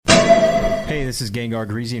Hey, this is Gengar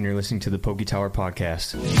Greasy, and you're listening to the PokeTower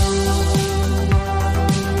Podcast.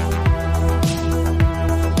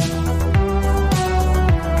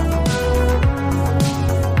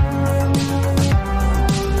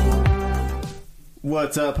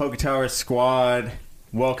 What's up, PokeTower Squad?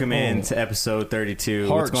 Welcome in to episode 32.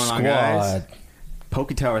 Heart What's going on, Squad. guys?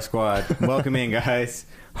 PokeTower Squad. Welcome in, guys.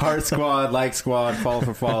 Heart Squad, like Squad, follow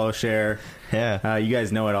for follow, share. Yeah. You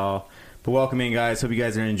guys know it all. But welcome in, guys. Hope you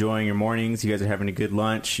guys are enjoying your mornings. You guys are having a good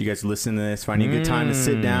lunch. You guys are listening to this, finding a good time to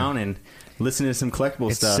sit down and listen to some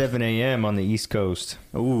collectible stuff. It's 7 a.m. on the East Coast.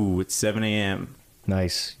 Ooh, it's 7 a.m.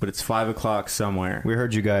 Nice. But it's 5 o'clock somewhere. We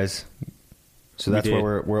heard you guys. So that's why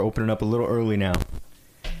we're opening up a little early now.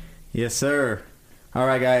 Yes, sir. All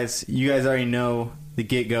right, guys. You guys already know the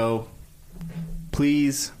get-go.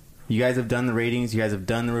 Please, you guys have done the ratings. You guys have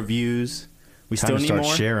done the reviews. We Time still to need start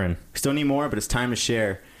more. sharing. We still need more, but it's time to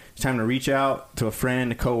share. It's time to reach out to a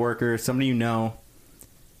friend, a coworker, somebody you know.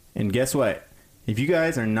 And guess what? If you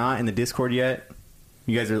guys are not in the Discord yet,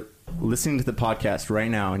 you guys are listening to the podcast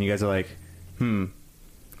right now, and you guys are like, I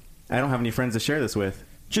don't have any friends to share this with.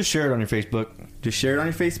 Just share it on your Facebook. Just share it on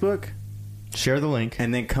your Facebook. Share the link.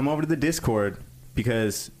 And then come over to the Discord,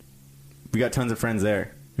 because we got tons of friends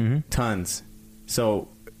there. Mm-hmm. Tons. So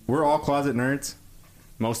we're all closet nerds.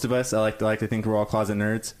 Most of us. I like to think we're all closet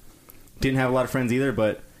nerds. Didn't have a lot of friends either,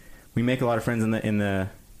 but we make a lot of friends in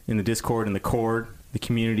the Discord, in the Cord, the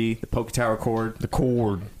community, the PokeTower Cord. The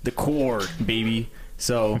Cord, baby.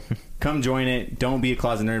 So come join it. Don't be a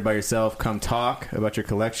closet nerd by yourself. Come talk about your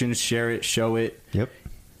collections. Share it. Show it. Yep.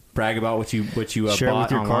 Brag about what you share it bought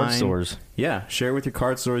with your online. card stores. Yeah, share it with your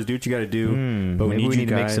card stores. Do what you got to do. But maybe we need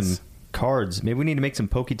to guys make some cards. Maybe we need to make some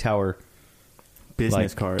PokeTower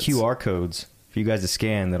business cards, QR codes for you guys to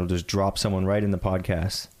scan. That'll just drop someone right in the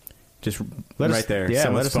podcast. Just let right us, there. Yeah,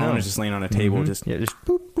 Someone's let us phone know. is just laying on a table. Mm-hmm. Just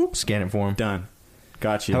boop, boop, scan it for them. Done.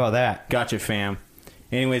 Got you. How about that? Got you, fam.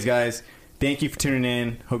 Anyways, guys, thank you for tuning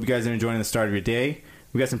in. Hope you guys are enjoying the start of your day.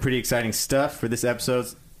 We got some pretty exciting stuff for this episode.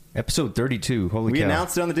 Episode 32. Holy we cow.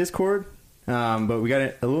 announced it on the Discord, but we got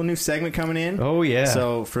a little new segment coming in. Oh, yeah.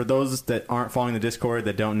 So for those that aren't following the Discord,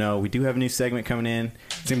 that don't know, we do have a new segment coming in.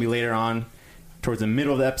 It's going to be later on, towards the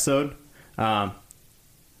middle of the episode.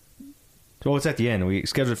 Well, it's at the end. We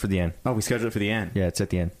scheduled it for the end. Oh, we scheduled it for the end. Yeah, it's at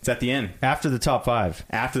the end. It's at the end. After the top 5.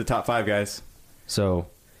 After the top 5, guys. So,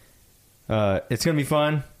 it's going to be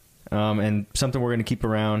fun, and something we're going to keep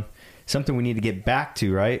around. Something we need to get back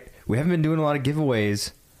to, right? We haven't been doing a lot of giveaways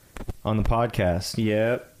on the podcast.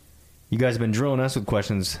 Yep. You guys have been drilling us with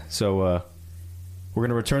questions, so we're going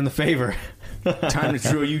to return the favor. Time to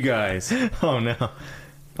drill you guys. Oh, no.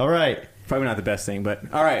 All right. Probably not the best thing, but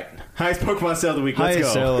all right. Highest Pokemon sale of the week. Let's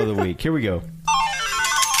Highest go. sale of the week. Here we go.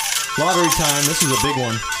 Lottery time. This is a big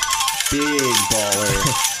one. Big baller.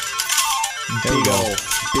 Big old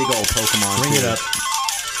Pokemon. Bring it up.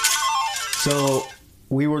 So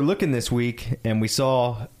we were looking this week, and we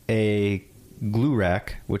saw a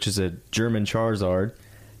Glurak, which is a German Charizard,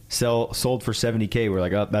 sold for $70K. We're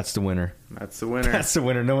like, oh, that's the winner. That's the winner. That's the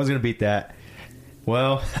winner. No one's going to beat that.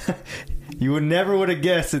 Well, you never would have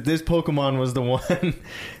guessed that this Pokemon was the one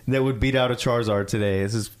that would beat out a Charizard today.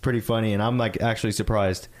 This is pretty funny, and I'm like actually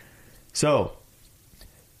surprised. So,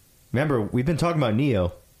 remember, we've been talking about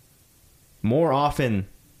Neo more often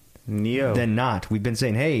than not. We've been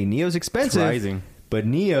saying, hey, Neo's expensive, It's rising. but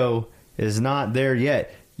Neo is not there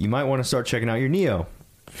yet. You might want to start checking out your Neo.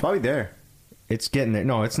 It's probably there. It's getting there.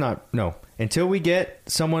 No, it's not. No. Until we get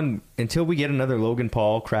another Logan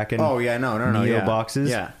Paul cracking Oh, yeah, no, Neo boxes.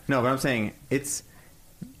 Yeah. No, but I'm saying if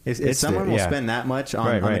someone will spend that much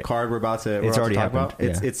on the card we're about to already talk happened.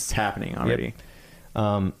 about, it's happening already.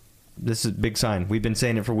 Yep. This is a big sign. We've been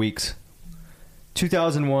saying it for weeks.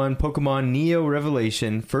 2001 Pokemon Neo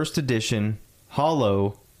Revelation, First Edition,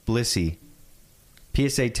 Holo, Blissey.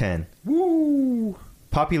 PSA 10. Woo!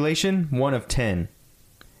 Population, 1 of 10.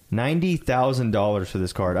 $90,000 for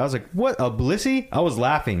this card. I was like, what? A Blissey? I was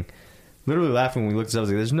laughing. Literally laughing when we looked at it. I was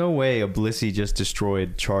like, there's no way a Blissey just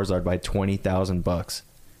destroyed Charizard by $20,000.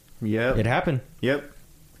 Yep. It happened. Yep.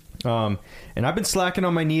 And I've been slacking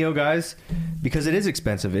on my Neo, guys, because it is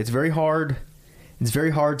expensive. It's very hard. It's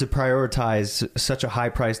very hard to prioritize such a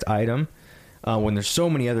high-priced item when there's so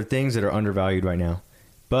many other things that are undervalued right now.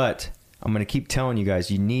 But I'm going to keep telling you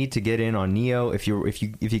guys, you need to get in on Neo. If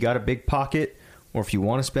you got a big pocket, or if you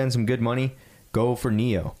want to spend some good money, go for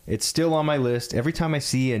Neo. It's still on my list. Every time I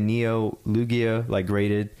see a Neo Lugia like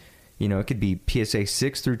graded, it could be PSA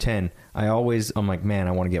 6 through 10. I'm like, man,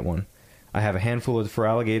 I want to get one. I have a handful of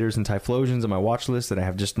Feraligators and Typhlosions on my watch list that I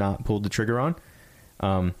have just not pulled the trigger on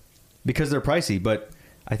because they're pricey. But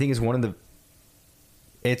I think it's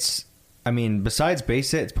I mean, besides base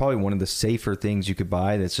set, it's probably one of the safer things you could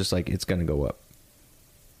buy. That's just like it's going to go up.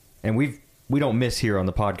 And we don't miss here on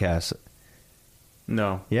the podcast.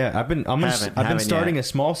 No. Yeah, I've been starting a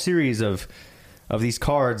small series of these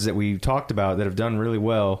cards that we talked about that have done really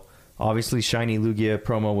well. Obviously, Shiny Lugia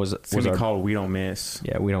promo was called We Don't Miss.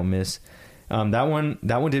 Yeah, We Don't Miss. That one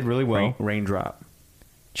did really well. Raindrop.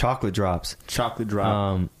 Chocolate Drops.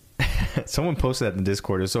 Someone posted that in the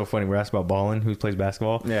Discord. It was so funny. We're asked about Ballin, who plays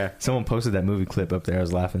basketball. Yeah. Someone posted that movie clip up there. I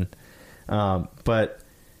was laughing. But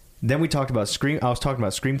then we talked about Scream. I was talking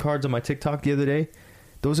about Scream cards on my TikTok the other day.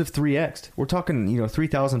 Those have 3x'd. We're talking, $3,000,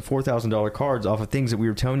 $4,000 cards off of things that we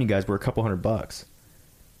were telling you guys were a couple $100.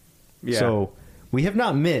 Yeah. So we have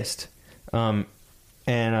not missed.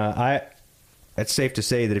 It's safe to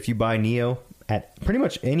say that if you buy Neo at pretty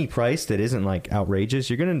much any price that isn't like outrageous,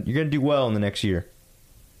 you're gonna do well in the next year.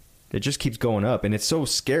 It just keeps going up, and it's so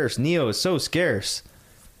scarce. Neo is so scarce.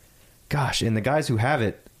 Gosh, and the guys who have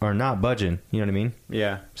it are not budging. You know what I mean?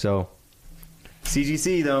 Yeah. So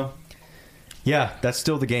CGC though. Yeah, that's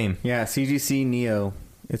still the game. Yeah, CGC Neo.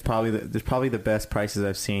 It's probably the best prices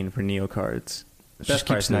I've seen for Neo cards. Just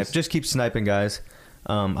keep sniping, guys.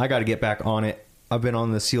 I got to get back on it. I've been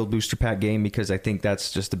on the sealed booster pack game because I think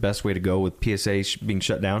that's just the best way to go with PSA being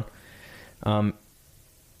shut down.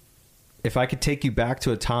 If I could take you back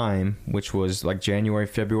to a time, which was like January,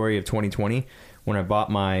 February of 2020, when I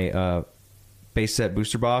bought my base set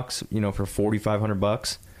booster box, for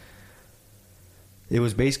 $4,500, it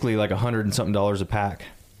was basically like $100 and something a pack.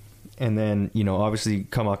 And then, obviously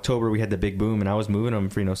come October, we had the big boom, and I was moving them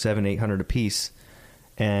for, $700, $800 a piece.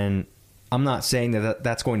 And I'm not saying that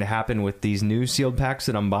that's going to happen with these new sealed packs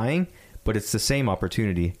that I'm buying, but it's the same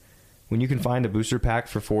opportunity. When you can find a booster pack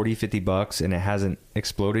for $40, $50 and it hasn't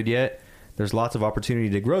exploded yet, there's lots of opportunity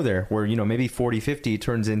to grow there where, maybe 40, 50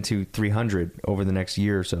 turns into 300 over the next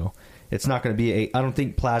year or so. It's not going to be I don't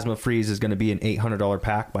think Plasma Freeze is going to be an $800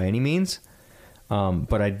 pack by any means.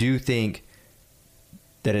 But I do think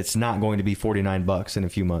that it's not going to be $49 in a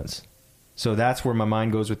few months. So that's where my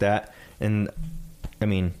mind goes with that. And I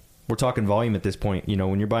mean, we're talking volume at this point.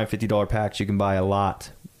 When you're buying $50 packs, you can buy a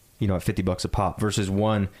lot, at $50 a pop versus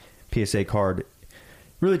one PSA card.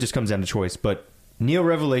 Really just comes down to choice. But Neo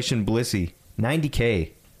Revelation Blissey,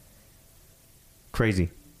 $90K. Crazy.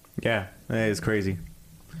 Yeah, that is crazy.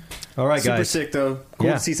 All right, Super guys. Sick though.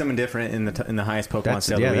 Cool to see something different in the highest Pokemon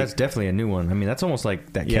sale. Yeah, that's definitely a new one. I mean, that's almost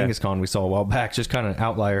like that Kangaskhan we saw a while back. Just kind of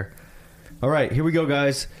outlier. All right, here we go,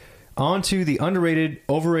 guys. On to the underrated,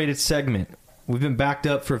 overrated segment. We've been backed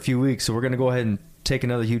up for a few weeks, so we're going to go ahead and take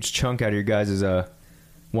another huge chunk out of your guys'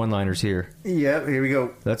 one-liners here. Yeah, here we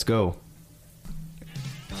go. Let's go.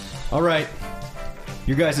 All right.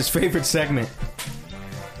 Your guys' favorite segment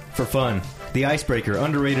for fun. The Icebreaker,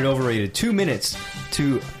 underrated, overrated. 2 minutes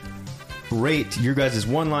to rate your guys'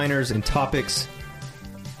 one-liners and topics.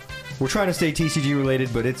 We're trying to stay TCG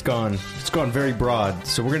related, but it's gone very broad.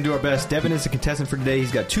 So we're going to do our best. Devin is the contestant for today.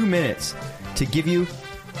 He's got 2 minutes to give you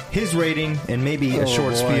his rating and maybe a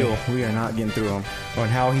short spiel. We are not getting through them. On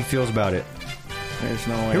how he feels about it. There's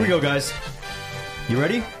no way. Here we go, guys. You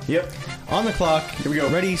ready? Yep. On the clock. Here we go.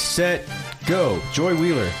 Ready, set, go. Joy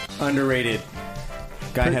Wheeler. Underrated.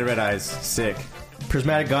 Guy had red eyes. Sick.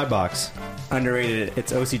 Prismatic God Box. Underrated.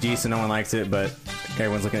 It's OCG, so no one likes it, but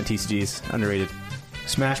everyone's looking at TCGs. Underrated.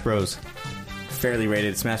 Smash Bros. Fairly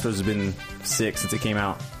rated. Smash Bros has been sick since it came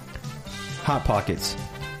out. Hot Pockets.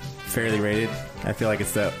 Fairly rated. I feel like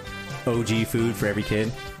it's the OG food for every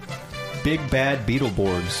kid. Big Bad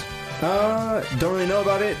Beetleborgs. Don't really know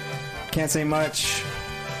about it. Can't say much.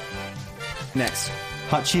 Next.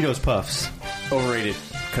 Hot Cheetos Puffs. Overrated.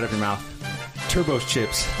 Cut up your mouth. Turbos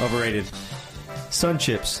Chips. Overrated. Sun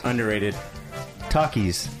Chips. Underrated.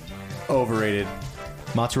 Takis. Overrated.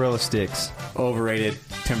 Mozzarella Sticks. Overrated.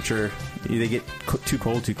 Temperature. They get too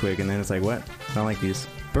cold too quick, and then it's like, what? I don't like these.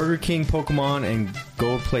 Burger King, Pokemon, and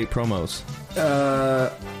Gold Plate promos.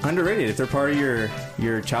 Underrated. If they're part of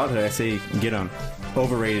your childhood, I say get them.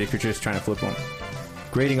 Overrated if you're just trying to flip them.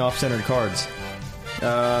 Grading off-centered cards.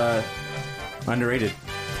 Underrated.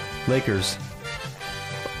 Lakers.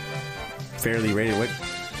 Fairly rated. What?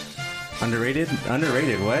 Underrated?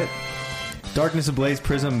 Underrated. What? Darkness Ablaze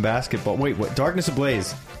Prism Basketball. Wait, what? Darkness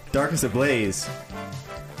Ablaze. Darkness Ablaze.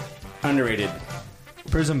 Underrated.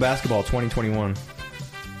 Prism Basketball 2021.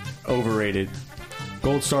 Overrated.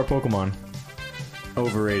 Gold Star Pokemon.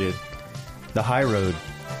 Overrated. The High Road.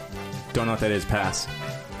 Don't know what that is. Pass.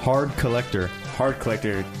 Hard Collector. Hard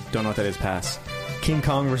Collector. Don't know what that is. Pass. King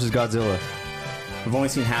Kong vs. Godzilla. I've only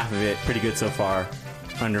seen half of it. Pretty good so far.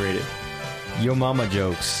 Underrated. Yo Mama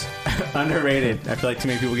Jokes. Underrated. I feel like too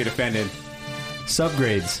many people get offended.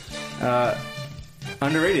 Subgrades.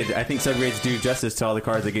 Underrated. I think subgrades do justice to all the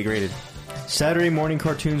cards that get graded. Saturday morning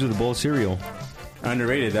cartoons with a bowl of cereal.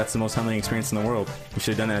 Underrated. That's the most humbling experience in the world. We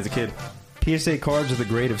should have done that as a kid. PSA cards with a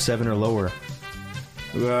grade of 7 or lower.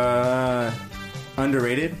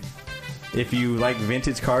 Underrated. If you like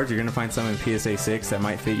vintage cards, you're going to find some in PSA 6 that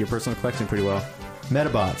might fit your personal collection pretty well.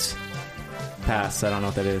 Metabots. Pass. I don't know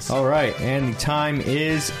what that is. All right, and the time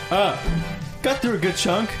is up. Got through a good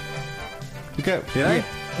chunk. We got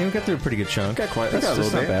through a pretty good chunk. Got quite. That's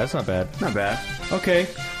not bad. That's not bad. Not bad. Okay,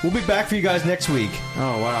 we'll be back for you guys next week.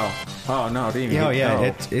 Oh wow. Oh no, didn't even. Oh yeah, no.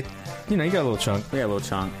 it. You know, you got a little chunk. We got a little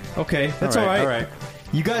chunk. Okay, that's all right. All right.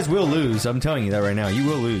 You guys will lose. I'm telling you that right now. You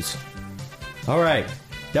will lose. All right.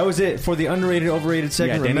 That was it for the underrated, overrated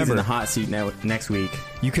segment. Yeah, Danny's Remember, in the hot seat next week.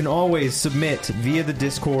 you can always submit via the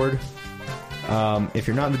Discord. If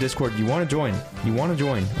you're not in the Discord, you want to join.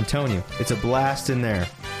 I'm telling you, it's a blast in there.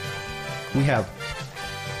 We have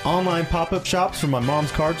online pop-up shops from my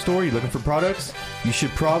mom's card store. You're looking for products? You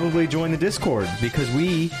should probably join the Discord because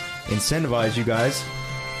we incentivize you guys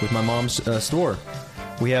with my mom's store.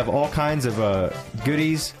 We have all kinds of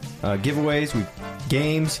goodies, giveaways,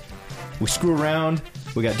 games. We screw around.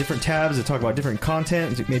 We got different tabs that talk about different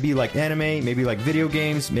content. Maybe you like anime, maybe you like video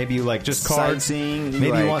games, maybe you like just cards. Sightseeing.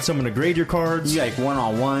 Maybe you want someone to grade your cards. You like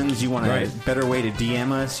one-on-ones. You want a better way to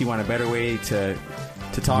DM us. You want a better way to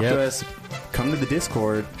talk to us. Come to the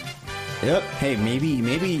Discord. Yep. Hey, maybe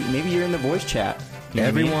you're in the voice chat. You know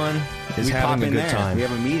Everyone is having a good time. We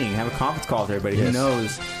have a meeting, have a conference call with everybody. Who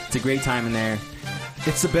knows? It's a great time in there.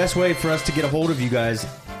 It's the best way for us to get a hold of you guys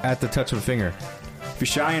at the touch of a finger. If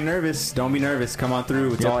you're shy and nervous, don't be nervous. Come on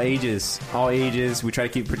through. It's all ages. All ages. We try to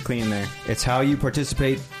keep it pretty clean there. It's how you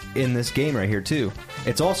participate in this game right here, too.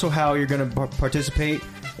 It's also how you're going to participate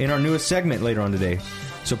in our newest segment later on today.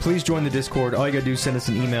 So please join the Discord. All you got to do is send us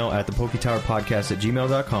an email at the PokeTower Podcast at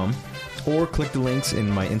gmail.com or click the links in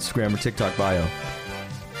my Instagram or TikTok bio.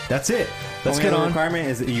 That's it. Let's get on. The requirement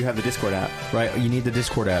is that you have the Discord app. Right. You need the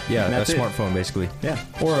Discord app. Yeah, a smartphone, basically. Yeah.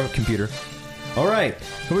 Or a computer. All right.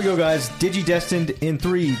 Here we go, guys. Digidestined in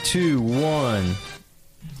 3, 2, 1.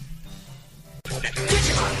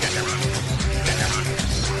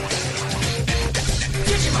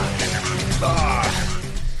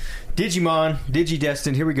 Digimon,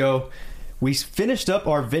 Digidestined. Here we go. We finished up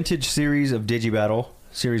our vintage series of Digibattle,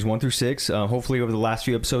 series 1 through 6. Hopefully, over the last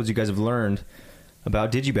few episodes, you guys have learned about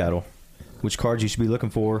Digibattle, which cards you should be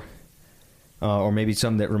looking for, or maybe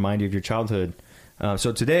some that remind you of your childhood.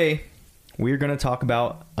 So today, we're going to talk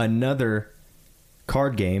about another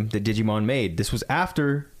card game that Digimon made. This was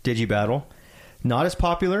after Digibattle. Not as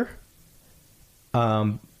popular.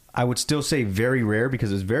 I would still say very rare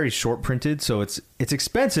because it's very short printed, so it's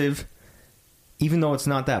expensive, even though it's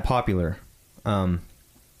not that popular.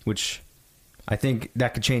 Which I think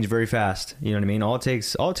that could change very fast. You know what I mean? All it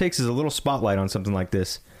takes is a little spotlight on something like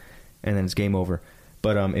this, and then it's game over.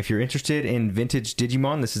 But if you're interested in vintage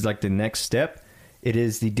Digimon, this is like the next step. It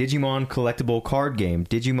is the Digimon collectible card game,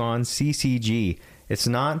 Digimon CCG. It's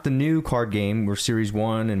not the new card game where Series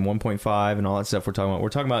 1 and 1.5 and all that stuff we're talking about. We're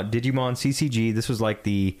talking about Digimon CCG. This was like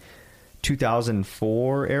the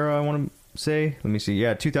 2004 era, I want to say. Let me see.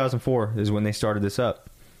 Yeah, 2004 is when they started this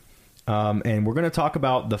up. And we're going to talk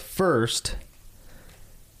about the first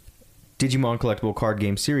Digimon collectible card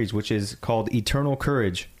game series, which is called Eternal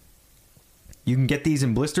Courage. You can get these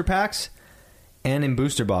in blister packs and in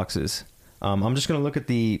booster boxes. I'm just going to look at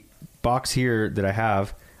the box here that I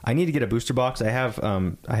have. I need to get a booster box. I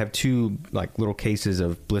have two like little cases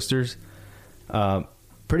of blisters.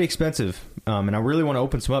 Pretty expensive. And I really want to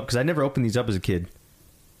open some up because I never opened these up as a kid.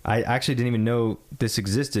 I actually didn't even know this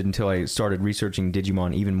existed until I started researching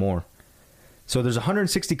Digimon even more. So there's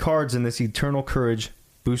 160 cards in this Eternal Courage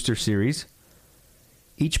booster series.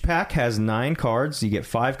 Each pack has 9 cards. You get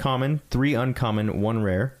 5 common, 3 uncommon, 1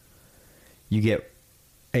 rare. You get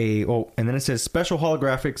and then it says special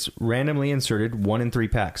holographics randomly inserted 1 in 3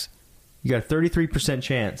 packs. You got a 33%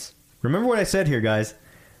 chance. Remember what I said here, guys.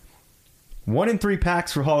 1 in 3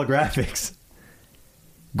 packs for holographics.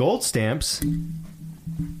 Gold stamps,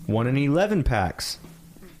 1 in 11 packs.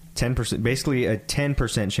 10%, basically a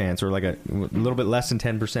 10% chance, or like a little bit less than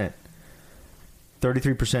 10%.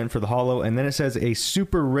 33% for the holo, and then it says a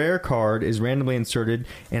super rare card is randomly inserted,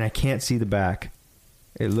 and I can't see the back.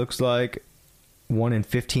 It looks like 1 in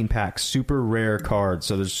 15 packs, super rare cards.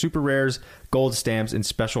 So there's super rares, gold stamps, and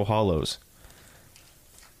special holos.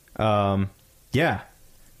 Yeah,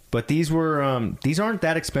 but these aren't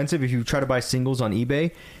that expensive if you try to buy singles on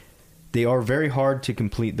eBay. They are very hard to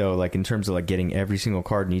complete though, like in terms of like getting every single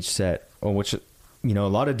card in each set, or which, you know, a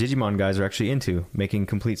lot of Digimon guys are actually into making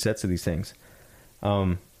complete sets of these things.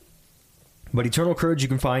 But Eternal Courage, you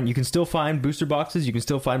can still find booster boxes. You can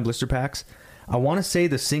still find blister packs. I want to say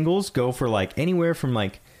the singles go for like anywhere from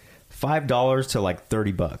like $5 to like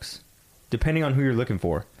 $30, depending on who you're looking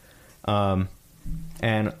for. And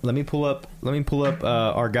let me pull up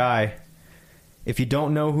our guy. If you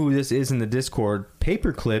don't know who this is in the Discord,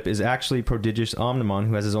 Paperclip is actually Prodigious Omnimon,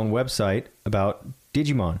 who has his own website about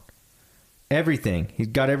Digimon. Everything. He's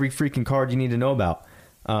got every freaking card you need to know about.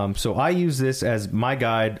 So I use this as my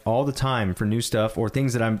guide all the time for new stuff or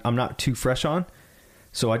things that I'm not too fresh on.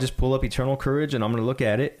 So I just pull up Eternal Courage and I'm going to look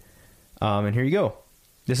at it. And here you go.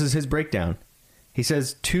 This is his breakdown. He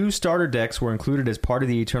says 2 starter decks were included as part of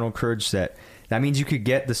the Eternal Courage set. That means you could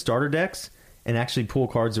get the starter decks and actually pull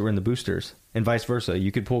cards that were in the boosters, and vice versa.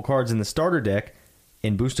 You could pull cards in the starter deck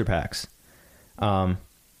in booster packs.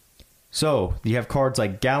 So you have cards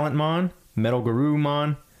like Gallantmon, Metal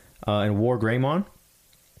Garurumon, and War Greymon.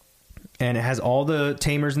 And it has all the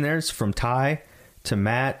tamers in there. It's from Ty to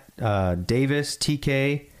Matt, Davis,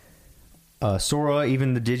 TK, Sora,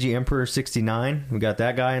 even the Digi Emperor 69. We got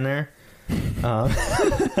that guy in there.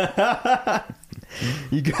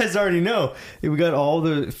 You guys already know. We got all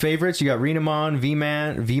the favorites. You got Renamon,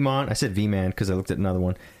 Vmon. I said Vman because I looked at another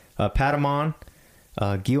one. Patamon,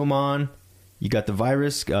 Guilmon. You got the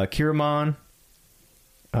Virus, Kiramon.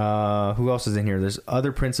 Who else is in here? There's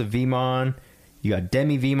other Prince of Vmon. You got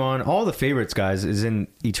Demi Vmon. All the favorites, guys, is in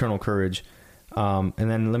Eternal Courage. And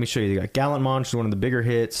then let me show you. You got Gallantmon, which is one of the bigger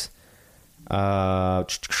hits. I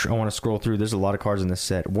want to scroll through. There's a lot of cards in this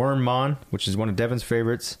set. Wormmon, which is one of Devin's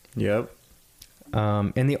favorites. Yep.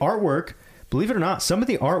 And the artwork, believe it or not, some of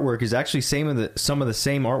the artwork is actually some of the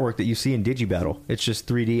same artwork that you see in Digibattle. It's just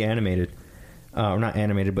 3D animated. Or not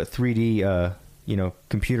animated, but 3D,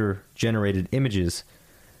 computer generated images.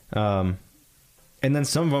 And then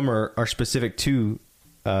some of them are specific to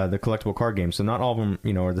the collectible card game. So not all of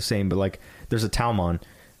them, are the same, but like there's a Talmon.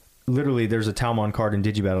 Literally, there's a Talmon card in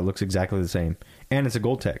Digibattle that looks exactly the same. And it's a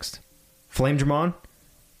gold text. Flamedramon,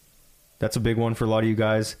 that's a big one for a lot of you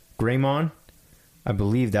guys. Greymon, I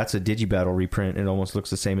believe that's a Digibattle reprint. It almost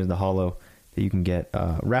looks the same as the holo that you can get.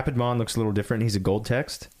 Rapidmon looks a little different. He's a gold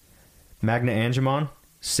text. Magna Angemon,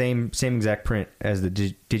 same exact print as the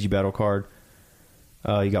Digibattle card.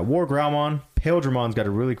 You got War Growlmon. Paildramon's got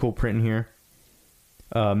a really cool print in here.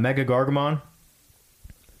 Mega Gargamon,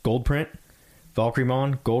 gold print.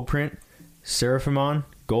 Valkyremon, gold print. Seraphimon,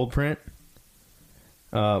 gold print.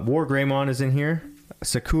 War Greymon is in here.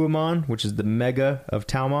 Sakuamon, which is the Mega of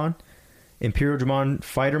Talmon. Imperialdramon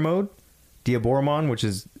Fighter Mode. Diaboromon, which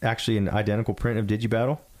is actually an identical print of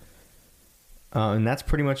Digibattle. And that's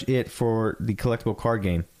pretty much it for the collectible card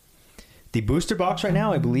game. The booster box right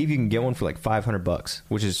now, I believe you can get one for like $500,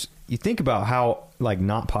 which is, you think about how like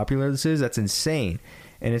not popular this is, that's insane.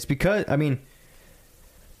 And it's because,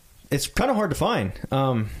 it's kind of hard to find.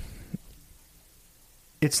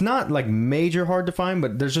 It's not like major hard to find,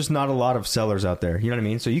 but there's just not a lot of sellers out there. You know what I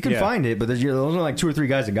mean? So you can find it, but there's only like 2 or 3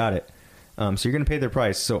 guys that got it. So you're going to pay their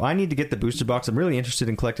price. So I need to get the booster box. I'm really interested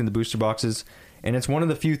in collecting the booster boxes, and it's one of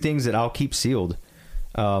the few things that I'll keep sealed.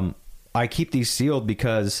 I keep these sealed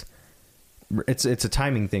because it's a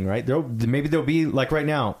timing thing, right? Maybe there'll be, like right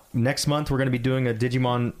now, next month we're going to be doing a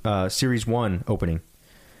Digimon Series 1 opening.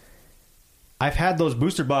 I've had those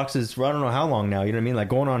booster boxes for I don't know how long now, you know what I mean? Like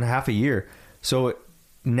going on half a year. So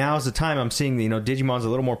now's the time I'm seeing, Digimon's a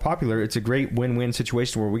little more popular. It's a great win-win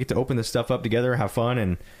situation where we get to open this stuff up together, have fun,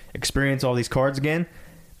 and experience all these cards again.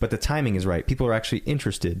 But the timing is right. People are actually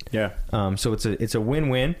interested. Yeah. So it's a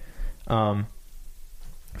win-win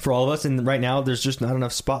for all of us. And right now, there's just not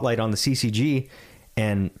enough spotlight on the CCG,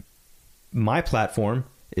 and my platform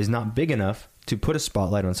is not big enough to put a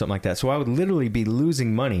spotlight on something like that. So I would literally be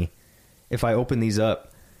losing money if I open these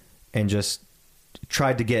up and just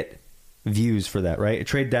tried to get views for that, right? I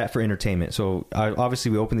trade that for entertainment. So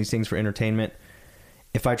obviously we open these things for entertainment.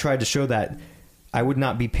 If I tried to show that, I would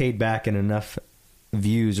not be paid back in enough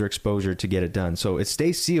views or exposure to get it done. So it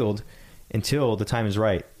stays sealed until the time is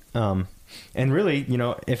right. And really,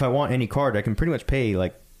 if I want any card, I can pretty much pay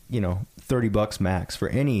like, $30 max for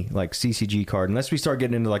any like CCG card, unless we start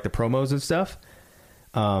getting into like the promos and stuff.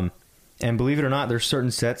 And believe it or not, there's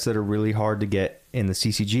certain sets that are really hard to get in the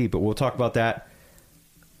CCG, but we'll talk about that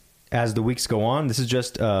as the weeks go on. This is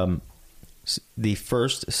just the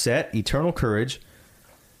first set, Eternal Courage.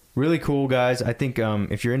 Really cool, guys. I think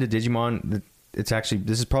if you're into Digimon,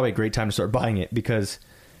 this is probably a great time to start buying it, because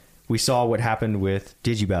we saw what happened with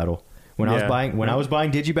Digibattle. When I was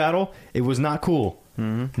buying Digibattle, it was not cool.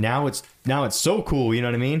 Mm-hmm. Now it's so cool, you know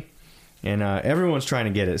what I mean? And everyone's trying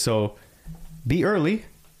to get it. So be early.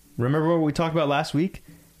 Remember what we talked about last week?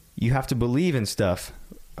 You have to believe in stuff.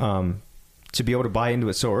 to be able to buy into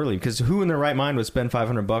it so early. Because who in their right mind would spend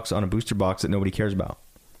 $500 on a booster box that nobody cares about?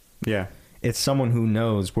 Yeah. It's someone who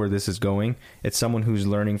knows where this is going. It's someone who's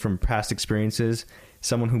learning from past experiences.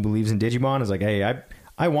 Someone who believes in Digimon is like, hey,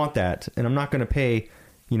 I want that, and I'm not going to pay,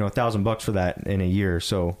 $1,000 for that in a year.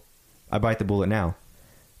 So I bite the bullet now,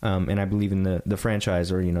 and I believe in the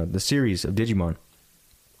franchise or the series of Digimon.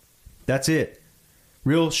 That's it.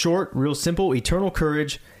 Real short, real simple. Eternal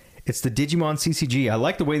Courage. It's the Digimon CCG. I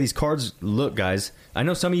like the way these cards look, guys. I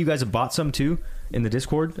know some of you guys have bought some too in the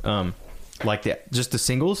Discord, like just the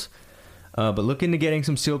singles. But look into getting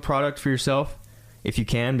some sealed product for yourself if you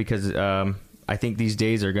can, because I think these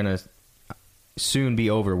days are going to soon be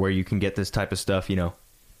over where you can get this type of stuff,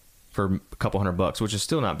 for a couple $100, which is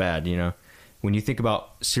still not bad, When you think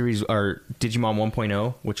about series or Digimon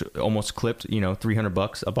 1.0, which almost clipped,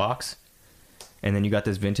 $300 a box, and then you got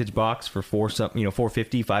this vintage box for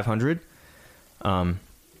 $450, $500.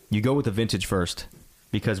 You go with the vintage first,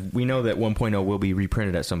 because we know that 1.0 will be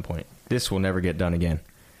reprinted at some point. This will never get done again.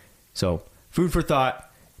 So, food for thought,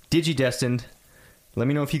 Digidestined. Let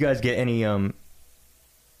me know if you guys get any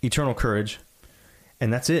Eternal Courage.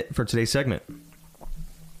 And that's it for today's segment.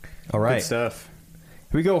 All right. Good stuff.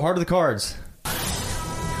 Here we go. Heart of the Cards.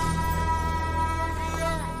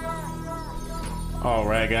 All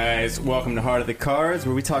right, guys. Welcome to Heart of the Cards,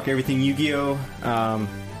 where we talk everything Yu-Gi-Oh!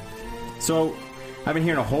 So, I've been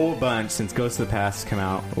hearing a whole bunch since Ghost of the Past has come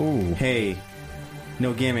out. Ooh. Hey,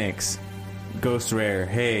 no gimmicks. Ghost Rare.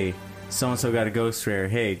 Hey, so-and-so got a Ghost Rare.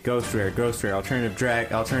 Hey, Ghost Rare,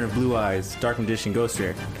 alternative Blue Eyes, Dark Magician, Ghost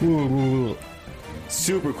Rare. Ooh.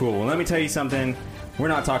 Super cool. Well, let me tell you something. We're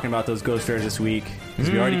not talking about those Ghost Rares this week,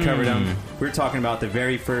 because we already covered them. We're talking about the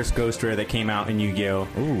very first Ghost Rare that came out in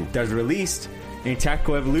Yu-Gi-Oh! That was released in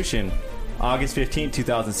Tactical Evolution, August 15,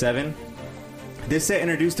 2007. This set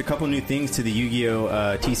introduced a couple new things to the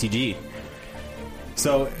Yu-Gi-Oh! TCG.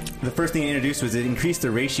 So, the first thing it introduced was it increased the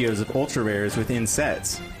ratios of Ultra Rares within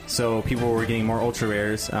sets. So, people were getting more Ultra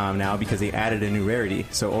Rares now because they added a new rarity.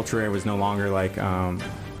 So, Ultra Rare was no longer like the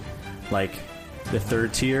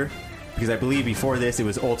third tier. Because I believe before this, it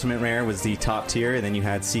was Ultimate Rare was the top tier, and then you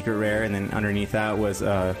had Secret Rare, and then underneath that was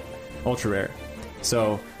Ultra Rare.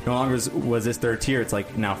 So, no longer was this third tier, it's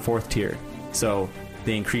like now fourth tier. So,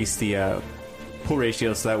 they increased the pull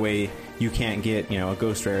ratio so that way you can't get, a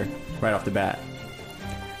Ghost Rare right off the bat.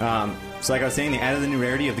 So like I was saying, they added the new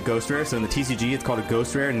rarity of the Ghost Rare. So in the TCG, it's called a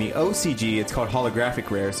Ghost Rare. In the OCG, it's called Holographic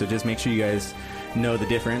Rare. So just make sure you guys know the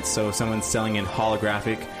difference. So if someone's selling in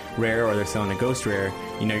Holographic Rare or they're selling a Ghost Rare,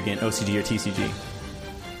 you're getting OCG or TCG.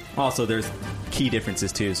 Also, there's key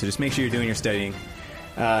differences too. So just make sure you're doing your studying.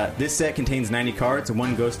 This set contains 90 cards,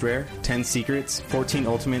 1 Ghost Rare, 10 Secrets, 14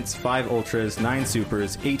 Ultimates, 5 Ultras, 9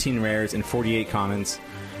 Supers, 18 Rares, and 48 Commons.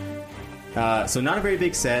 So not a very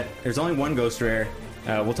big set. There's only 1 Ghost Rare.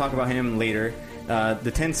 We'll talk about him later.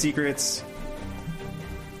 The 10 Secrets.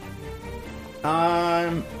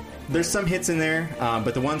 There's some hits in there,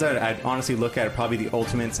 but the ones that I'd honestly look at are probably the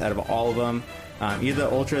Ultimates out of all of them. Either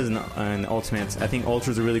the Ultras and the Ultimates. I think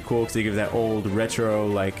Ultras are really cool because they give that old retro,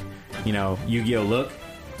 Yu-Gi-Oh! Look.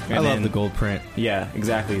 I love the gold print. Yeah,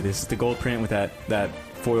 exactly. The gold print with that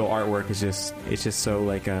foil artwork is just so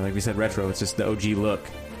like we said, retro. It's just the OG look,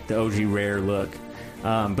 the OG rare look.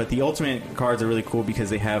 But the Ultimate cards are really cool because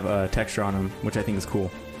they have texture on them, which I think is cool.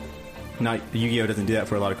 Yu-Gi-Oh! Doesn't do that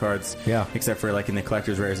for a lot of cards. Yeah. Except for in the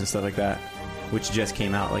collector's rares and stuff like that, which just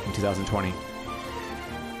came out in 2020.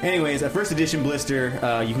 Anyways, a first edition blister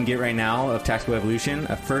you can get right now of Tactical Evolution.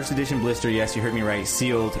 A first edition blister, yes, you heard me right,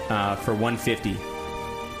 sealed for $150.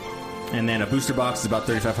 And then a booster box is about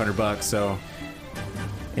 $3,500. So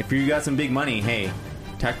if you got some big money, hey,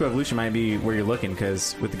 Tactical Evolution might be where you're looking,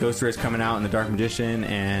 because with the Ghost Rares coming out and the Dark Magician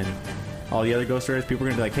and all the other Ghost Rares, people are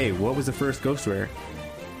going to be like, hey, what was the first Ghost Rare?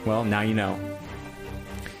 Well, now you know.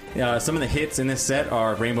 Some of the hits in this set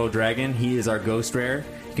are Rainbow Dragon. He is our Ghost Rare.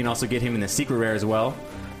 You can also get him in the Secret Rare as well.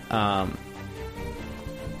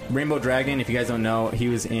 Rainbow Dragon, if you guys don't know, he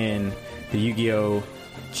was in the Yu-Gi-Oh!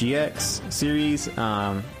 GX series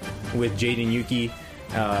with Jade and Yuki.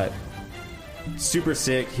 Super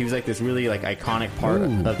sick. He was this really iconic part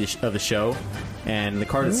of the show, and the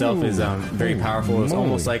card itself is very powerful. It's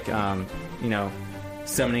almost like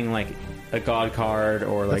summoning a god card,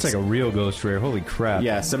 or that's like a real Ghost Rare. Holy crap!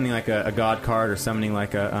 Yeah, summoning a god card, or summoning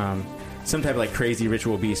some type of crazy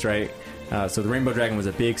ritual beast, right? So the Rainbow Dragon was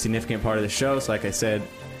a big significant part of the show. So like I said,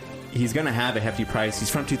 he's gonna have a hefty price. He's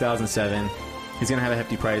from 2007. He's gonna have a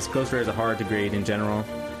hefty price. Ghost Rares are hard to grade in general,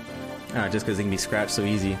 just because they can be scratched so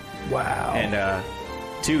easy. Wow. And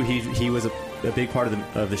two, he was a big part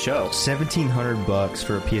of the show. $1,700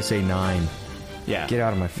 for a PSA 9. Yeah. Get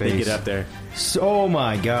out of my face. They get up there. So, oh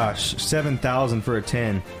my gosh, 7,000 for a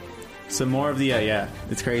 10. Some more of the yeah,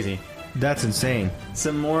 it's crazy. That's insane.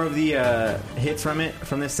 Some more of the hits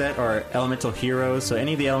from this set are Elemental Heroes. So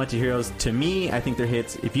any of the Elemental Heroes, to me, I think they're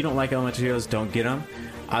hits. If you don't like Elemental Heroes, don't get them.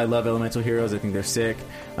 I love Elemental Heroes. I think they're sick.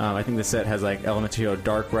 I think the set has like Elemental Hero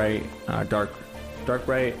Darkbright,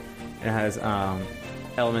 Darkbright. It has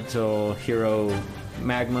Elemental Hero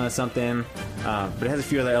Magma something, but it has a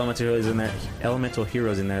few other Elemental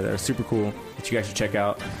Heroes in there that are super cool that you guys should check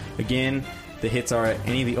out. Again, the hits are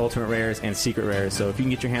any of the Ultimate Rares and Secret Rares. So if you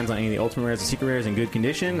can get your hands on any of the Ultimate Rares and Secret Rares in good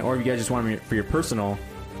condition, or if you guys just want them for your personal,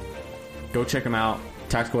 go check them out.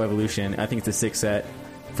 Tactical Evolution. I think it's a sick set.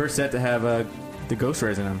 First set to have the Ghost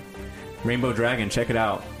Rares in them. Rainbow Dragon. Check it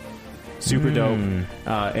out. Super dope.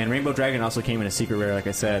 And Rainbow Dragon also came in a Secret Rare, like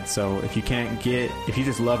I said. So if you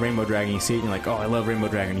just love Rainbow Dragon, you see it and you're like, oh, I love Rainbow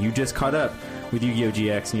Dragon. You just caught up with Yu-Gi-Oh!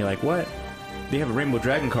 GX and you're like, what? They have a Rainbow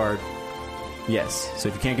Dragon card. Yes. So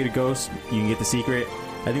if you can't get a Ghost, you can get the Secret.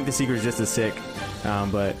 I think the Secret is just as sick.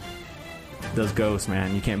 But those Ghosts,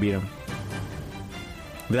 man, you can't beat them.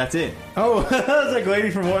 But that's it. Oh, I was like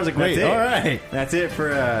waiting for more. I was like, wait, That's it. all right. That's it for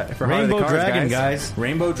Rainbow Heart of the Cards, Dragon, guys.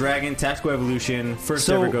 Rainbow Dragon, Tactical Evolution, first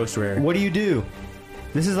ever Ghost Rare. What do?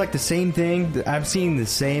 This is like the same thing. I'm seeing the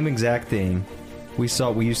same exact thing we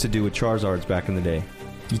used to do with Charizards back in the day.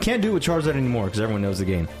 You can't do it with Charizard anymore because everyone knows the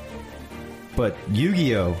game. But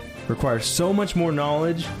Yu-Gi-Oh! Requires so much more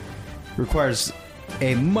knowledge, requires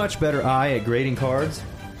a much better eye at grading cards.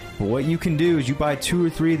 But what you can do is you buy 2 or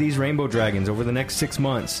 3 of these Rainbow Dragons over the next 6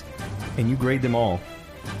 months, and you grade them all.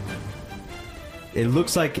 It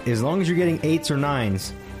looks like as long as you're getting 8s or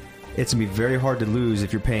 9s, it's gonna be very hard to lose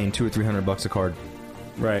if you're paying $200 or $300 a card.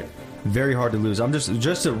 Right. Very hard to lose. I'm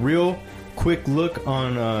just a real quick look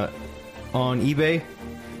on eBay.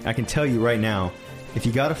 I can tell you right now, if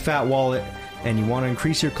you got a fat wallet and you want to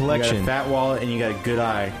increase your collection, you got a fat wallet and you got a good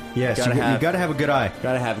eye. Yes, you got to have a good eye.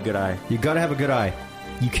 Gotta have a good eye. You got to have a good eye.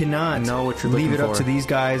 You cannot know what you're leave it looking up for. to these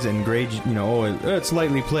guys and grade. It's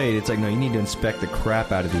lightly played. It's like, no, you need to inspect the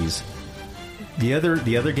crap out of these. The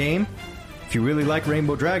other game, if you really like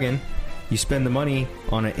Rainbow Dragon, you spend the money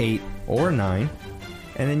on an 8 or a 9,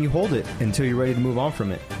 and then you hold it until you're ready to move on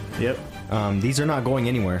from it. Yep. These are not going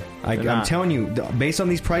anywhere. I'm telling you, based on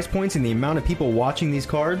these price points and the amount of people watching these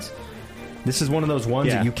cards, this is one of those ones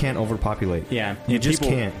that you can't overpopulate. Yeah. You just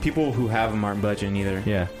can't. People who have them aren't budging either.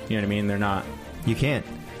 Yeah. You know what I mean? They're not. You can't.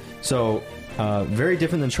 So, very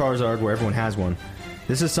different than Charizard, where everyone has one.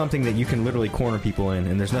 This is something that you can literally corner people in,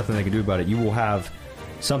 and there's nothing they can do about it. You will have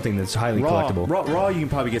something that's highly collectible. Raw, you can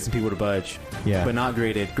probably get some people to budge. Yeah. But not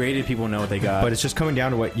graded. Graded, people know what they got. But it's just coming down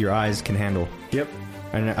to what your eyes can handle. Yep.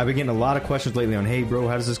 And I've been getting a lot of questions lately on, hey, bro,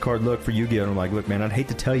 how does this card look for Yu-Gi-Oh? And I'm like, look, man, I'd hate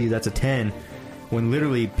to tell you that's a 10, when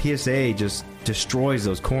literally PSA just destroys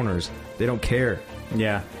those corners. They don't care.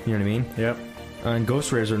 Yeah. You know what I mean? Yep. And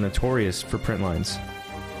Ghost Rares are notorious for print lines.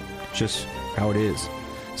 Just how it is.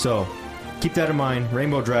 So, keep that in mind.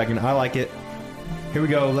 Rainbow Dragon, I like it. Here we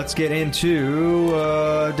go. Let's get into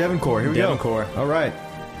Devancore. Here we go. Devancore. All right.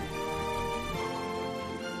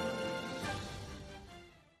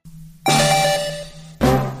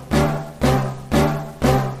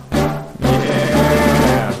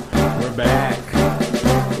 Yeah. We're back.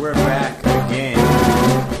 We're back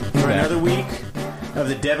again. For another week of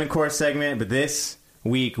the Devancore segment, but this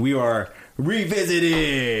week we are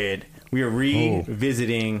revisited. We are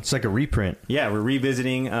revisiting. It's like a reprint. Yeah, we're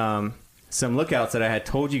revisiting some lookouts that I had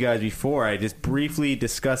told you guys before. I just briefly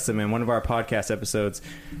discussed them in one of our podcast episodes.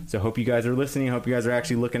 So I hope you guys are listening. I hope you guys are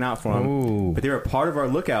actually looking out for them. Ooh. But they were a part of our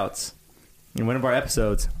lookouts in one of our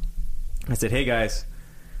episodes. I said, hey guys,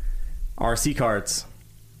 RC cards,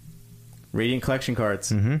 Radiant Collection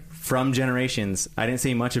cards from Generations. I didn't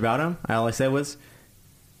say much about them. All I said was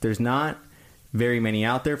there's not very many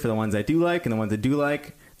out there for the ones I do like, and the ones I do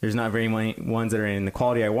like, there's not very many ones that are in the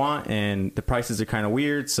quality I want, and the prices are kind of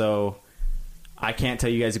weird, so I can't tell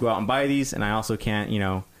you guys to go out and buy these, and I also can't,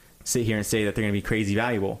 sit here and say that they're going to be crazy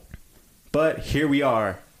valuable. But here we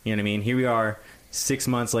are, you know what I mean? Here we are 6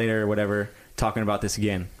 months later or whatever, talking about this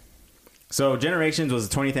again. So Generations was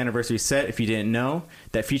the 20th anniversary set, if you didn't know,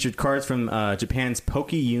 that featured cards from Japan's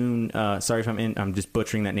PokeTower. Sorry if I'm just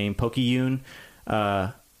butchering that name. PokeTower.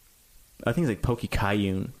 I think it's like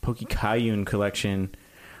PokeTower collection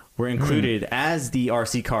were included as the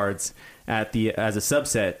RC cards as a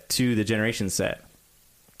subset to the Generations set.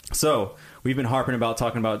 So we've been harping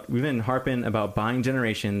about buying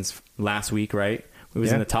Generations last week, right? It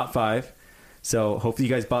was in the top 5. So hopefully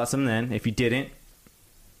you guys bought some then. If you didn't,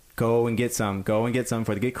 go and get some. Go and get some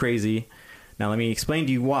before they get crazy. Now let me explain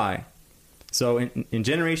to you why. So in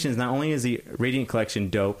Generations, not only is the Radiant Collection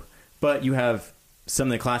dope, but you have some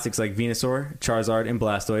of the classics like Venusaur, Charizard, and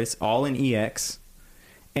Blastoise, all in EX,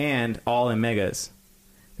 and all in Megas.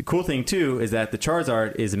 The cool thing, too, is that the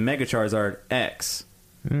Charizard is Mega Charizard X.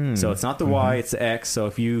 So it's not the Y, it's the X. So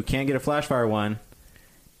if you can't get a Flashfire one,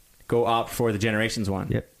 go opt for the Generations one.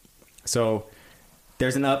 Yep. So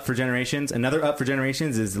there's an up for Generations. Another up for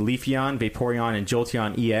Generations is Leafeon, Vaporeon, and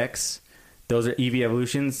Jolteon EX. Those are EV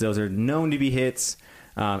evolutions. Those are known to be hits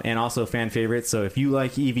and also fan favorites. So if you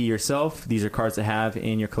like EV yourself, these are cards to have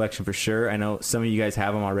in your collection for sure. I know some of you guys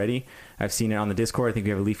have them already. I've seen it on the Discord. I think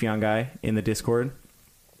we have a Leafeon guy in the Discord.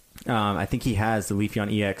 I think he has the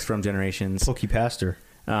Leafeon EX from Generations. PokeTower.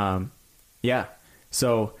 Yeah.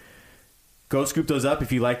 So go scoop those up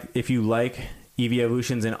if you like EV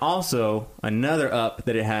evolutions. And also another up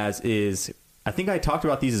that it has is, I think I talked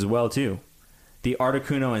about these as well too, the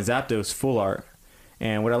Articuno and Zapdos full art.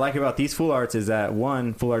 And what I like about these full arts is that,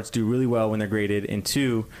 one, full arts do really well when they're graded, and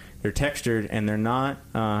two, they're textured and they're not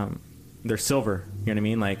they're silver. You know what I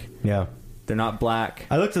mean? Like, yeah, they're not black.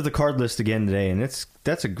 I looked at the card list again today, and it's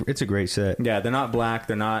a great set. Yeah, they're not black.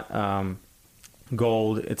 They're not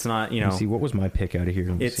gold. It's not, Let me see, what was my pick out of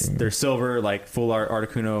here? They're silver, like full art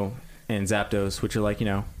Articuno and Zapdos, which are like,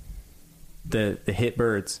 the hit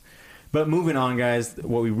birds. But moving on, guys,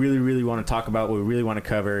 what we really, really want to talk about, what we really want to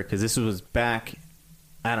cover, because this was back,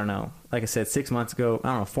 I don't know, like I said, 6 months ago, I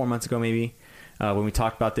don't know, 4 months ago maybe, when we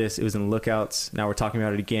talked about this. It was in the lookouts. Now we're talking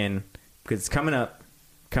about it again because it's coming up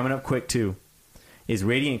quick too, is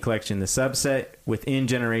Radiant Collection, the subset within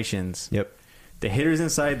Generations. Yep. The hitters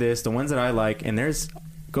inside this, the ones that I like, and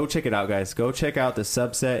go check it out, guys. Go check out the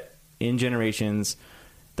subset in Generations,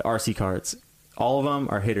 the RC cards. All of them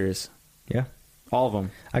are hitters. Yeah. All of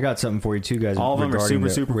them. I got something for you too, guys. All of them are super,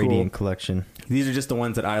 super Radiant cool. Collection. These are just the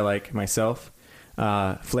ones that I like myself.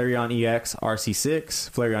 Flareon EX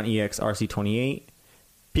RC6, Flareon EX RC28,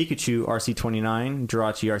 Pikachu RC29,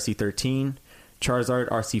 Jirachi RC13, Charizard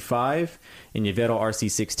RC5, and Yveltal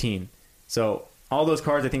RC16. So all those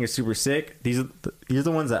cards I think are super sick. These are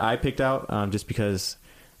the ones that I picked out just because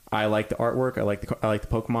I like the artwork. I like the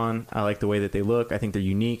Pokemon. I like the way that they look. I think they're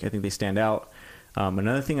unique. I think they stand out.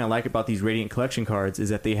 Another thing I like about these Radiant Collection cards is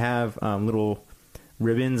that they have little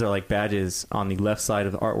ribbons or like badges on the left side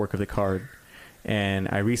of the artwork of the card. And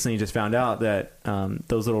I recently just found out that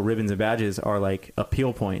those little ribbons and badges are like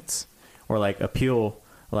appeal points or like appeal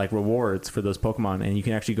like rewards for those Pokemon. And you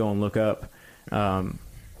can actually go and look up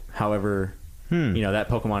however that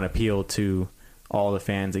Pokemon appealed to all the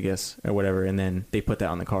fans, I guess, or whatever. And then they put that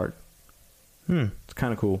on the card. It's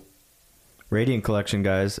kind of cool. Radiant Collection,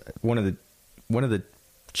 guys. One of the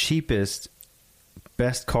cheapest,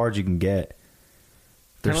 best cards you can get.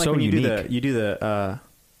 They're so unique. You do the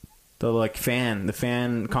like fan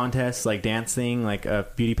contest, like dance thing, like a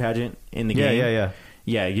beauty pageant in the game.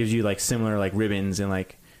 Yeah. It gives you like similar like ribbons and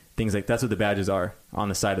like things like that's what the badges are on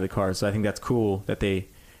the side of the card. So I think that's cool that they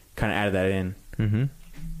kind of added that in. Mm-hmm.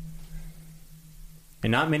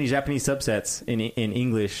 And not many Japanese subsets in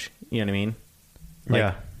English. You know what I mean? Like,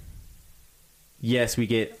 yeah. Yes, we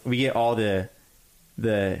get all the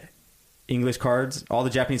English cards, all the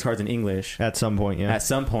Japanese cards in English at some point. Yeah. At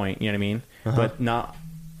some point, you know what I mean? But not.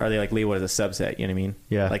 Are they like labeled as a subset? You know what I mean?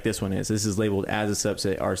 Yeah. Like this one is. This is labeled as a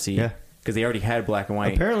subset RC. Yeah. Because they already had black and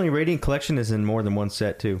white. Apparently, Radiant Collection is in more than one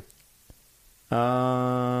set too. I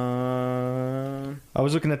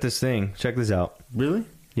was looking at this thing. Check this out. Really?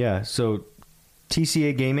 Yeah. So,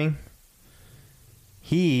 TCA Gaming.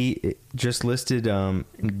 He just listed,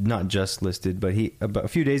 not just listed, but about a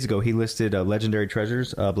few days ago he listed Legendary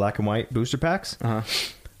Treasures, black and white booster packs.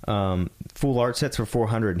 Full art sets for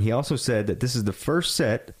 $400. And he also said that this is the first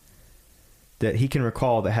set that he can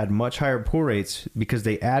recall that had much higher pull rates because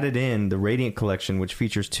they added in the Radiant Collection, which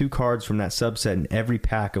features 2 cards from that subset in every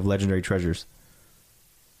pack of Legendary Treasures.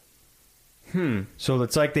 So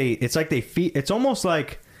it's almost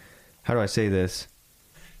like, how do I say this?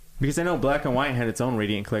 Because I know black and white had its own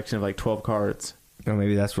Radiant Collection of like 12 cards. Oh,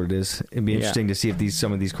 maybe that's what it is. It'd be interesting to see if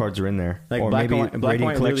some of these cards are in there. Like or maybe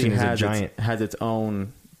Radiant Collection is a giant. Has its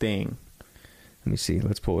own thing. Let me see.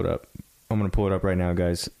 Let's pull it up. I'm going to pull it up right now,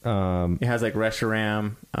 guys. It has like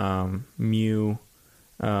Reshiram, Mew,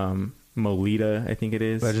 Molita, I think it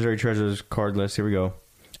is. Legendary Treasures card list. Here we go.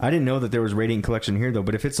 I didn't know that there was Radiant Collection here though.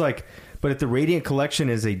 But if the Radiant Collection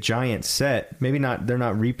is a giant set, maybe not. They're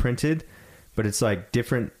not reprinted, but it's like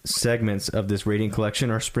different segments of this Radiant Collection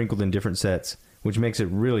are sprinkled in different sets, which makes it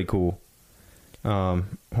really cool. Hold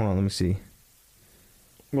on, let me see.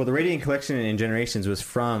 Well, the Radiant Collection in Generations was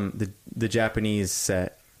from the Japanese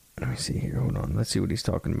set. Let me see here. Hold on. Let's see what he's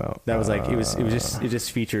talking about. That was like it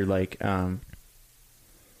just featured like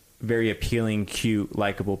very appealing, cute,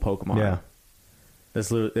 likable Pokemon. Yeah. That's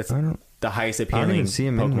the highest appealing. I don't even see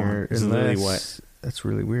him Pokemon. in here. This is literally what. That's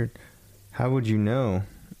really weird. How would you know?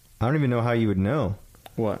 I don't even know how you would know.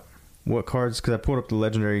 What cards? Because I pulled up the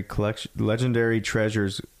legendary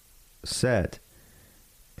treasures set,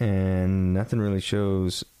 and nothing really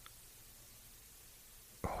shows.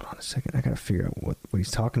 Hold on a second. I gotta figure out what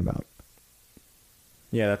he's talking about.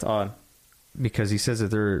 Yeah, that's odd. Because he says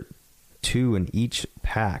that there are 2 in each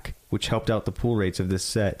pack, which helped out the pull rates of this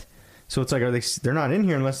set. So it's like, they're not in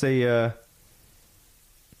here unless they.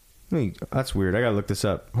 That's weird. I gotta look this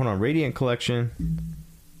up. Hold on. Radiant Collection.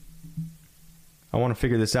 I want to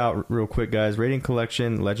figure this out real quick, guys. Radiant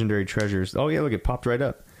Collection, Legendary Treasures. Oh yeah, look, it popped right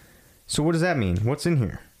up. So what does that mean? What's in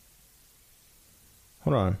here?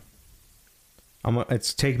 Hold on.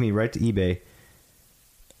 It's taking me right to eBay.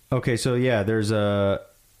 Okay, so yeah, there's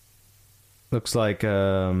looks like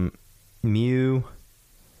Mew.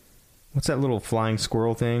 What's that little flying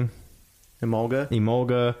squirrel thing?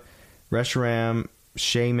 Emolga, Reshiram,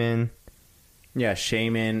 Shaman. Yeah,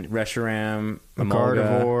 Shaman, Reshiram,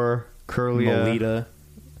 Gardevoir, Curlia. Molita.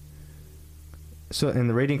 So, and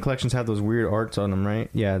the Radiant Collections have those weird arts on them, right?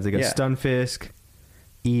 Yeah, they got Stunfisk,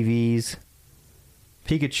 Eevees,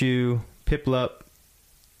 Pikachu, Piplup,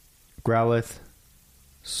 Growlithe,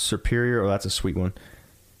 Superior. Oh, that's a sweet one.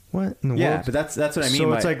 What in the world? Yeah, but that's what I mean.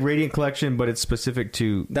 So it's like Radiant Collection, but it's specific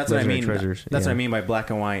to that's what I mean. Treasures. That's what I mean by black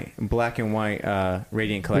and white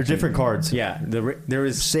Radiant Collection. They're different cards. Yeah, there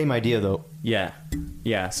is same idea though. Yeah.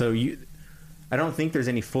 So I don't think there's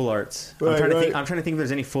any full arts. Right, I'm trying to think if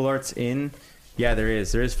there's any full arts in. Yeah, there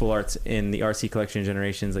is. There is full arts in the RC Collection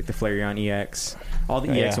generations, like the Flareon EX. All the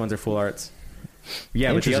EX ones are full arts.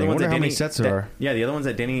 Yeah, but the other ones that how many sets there are. Yeah, the other ones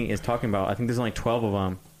that Denny is talking about, I think there's only 12 of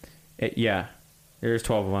them. There's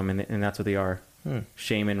 12 of them, and that's what they are.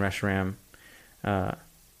 Shaman, Reshiram. I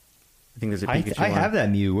think there's a Pikachu I have that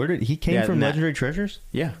Mew. Where did he came from? Legendary Treasures?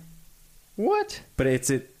 Yeah. What? But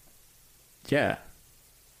yeah.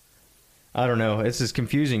 I don't know. This is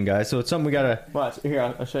confusing, guys. So it's something we gotta. Watch here.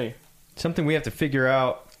 I'll show you. Something we have to figure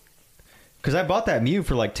out. Because I bought that Mew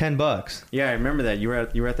for like $10. Yeah, I remember that. You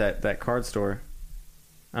were at that card store.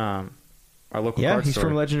 Our local card store. Yeah, he's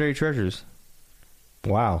from Legendary Treasures.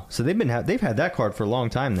 Wow. So they've had that card for a long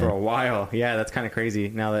time now. For a while. Yeah, that's kind of crazy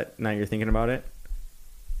now you're thinking about it.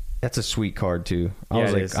 That's a sweet card too. I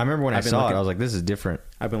remember when I saw it, I was like, this is different.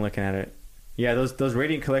 I've been looking at it. Yeah, those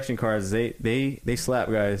Radiant Collection cards, they slap,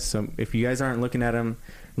 guys. So if you guys aren't looking at them,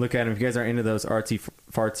 look at them. If you guys aren't into those artsy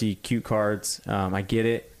fartsy cute cards, I get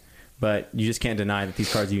it, but you just can't deny that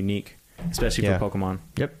these cards are unique, especially for Pokemon.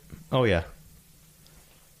 Yep. Oh yeah.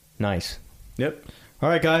 Nice. Yep. All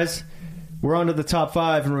right, guys. We're on to the top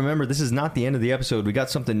 5, and remember, this is not the end of the episode. We got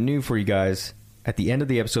something new for you guys at the end of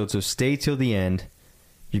the episode, so stay till the end.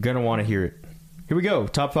 You're going to want to hear it. Here we go,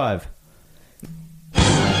 top 5. Woo!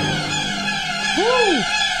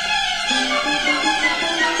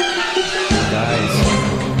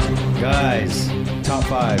 Guys, top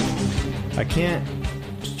 5. I can't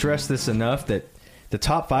stress this enough that the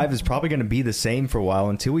top 5 is probably going to be the same for a while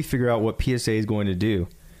until we figure out what PSA is going to do.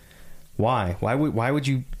 Why? Why would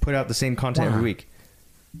you put out the same content every week?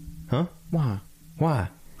 Huh? Why?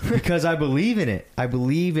 Because I believe in it. I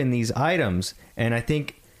believe in these items, and I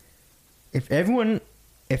think if everyone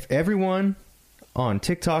on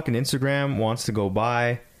TikTok and Instagram wants to go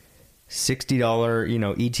buy $60,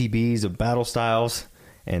 ETBs of Battle Styles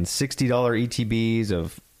and $60 ETBs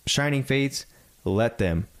of Shining Fates, let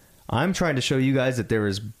them. I'm trying to show you guys that there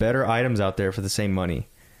is better items out there for the same money,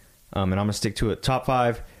 and I'm gonna stick to it. Top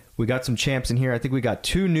 5. We got some champs in here. I think we got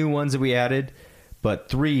 2 new ones that we added, but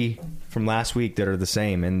 3 from last week that are the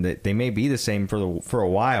same, and that they may be the same for a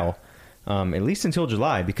while, at least until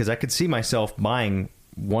July, because I could see myself buying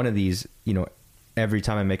one of these, every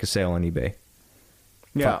time I make a sale on eBay.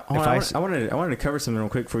 Yeah, I wanted to cover something real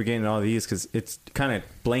quick before we get into all these, because it's kind of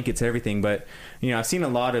blankets everything. But I've seen a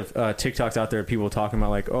lot of TikToks out there, people talking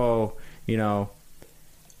about like,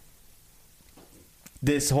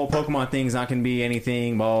 this whole Pokemon thing is not going to be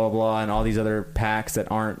anything, blah, blah, blah, and all these other packs that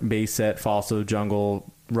aren't base set, Falso,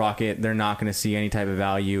 Jungle, Rocket, they're not going to see any type of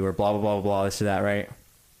value, or blah, blah, blah, blah, this or that, right?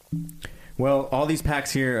 Well, all these packs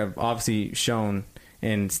here have obviously shown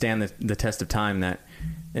and stand the test of time that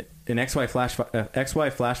an XY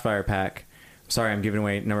Flashfire pack, sorry, I'm giving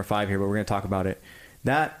away number 5 here, but we're going to talk about it.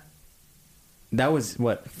 That that was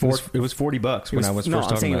what It was $40 when I was first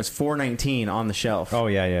talking I'm saying about it was $4.19 on the shelf. Oh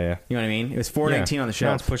yeah. You know what I mean? It was $4.19 on the shelf.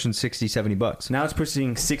 Now it's pushing $60-$70. Now it's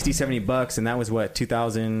pushing $60-$70, and that was what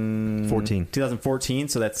 2014.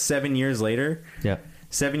 So that's 7 years later. Yeah,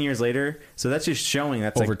 7 years later. So that's just showing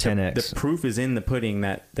that's over like 10x. The proof is in the pudding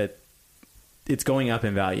that it's going up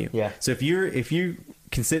in value. Yeah. So if you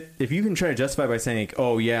can try to justify by saying,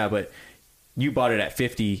 oh yeah, but you bought it at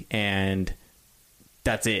 50 and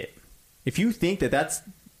that's it. If you think that that's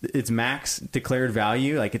its max declared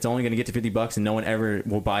value, like it's only going to get to $50 and no one ever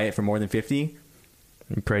will buy it for more than 50,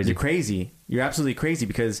 you're crazy. You're crazy. You're absolutely crazy,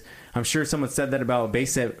 because I'm sure someone said that about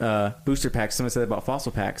base set booster packs. Someone said that about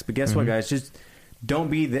fossil packs. But guess what, guys? Just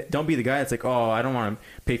don't be the guy that's like, oh, I don't want to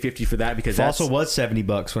pay 50 for that because fossil was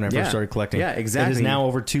 $70 when I first started collecting. Yeah, exactly. It is now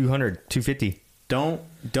over 200, 250. Don't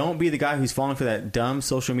be the guy who's falling for that dumb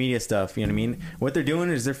social media stuff. You know what I mean? What they're doing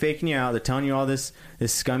is they're faking you out. They're telling you all this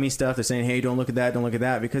scummy stuff. They're saying, hey, don't look at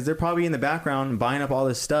that, because they're probably in the background buying up all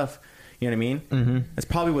this stuff. You know what I mean? Mm-hmm. That's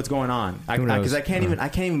probably what's going on. Because I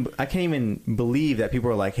can't even believe that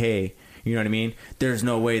people are like, hey, you know what I mean? There's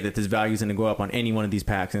no way that this value is going to go up on any one of these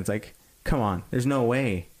packs. And it's like, come on, there's no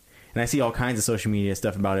way. And I see all kinds of social media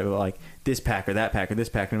stuff about it, like this pack or that pack or this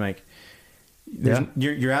pack, and I'm like,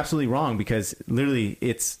 you're absolutely wrong, because literally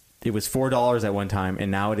it was $4 at one time and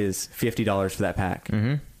now it is $50 for that pack.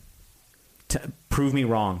 Mm-hmm. Prove me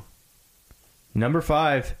wrong. Number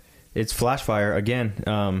 5, it's Flashfire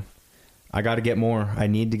again. I got to get more. I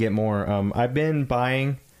need to get more. I've been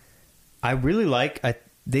buying. I really like.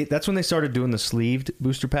 That's when they started doing the sleeved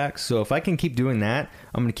booster packs. So if I can keep doing that,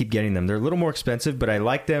 I'm going to keep getting them. They're a little more expensive, but I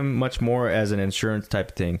like them much more as an insurance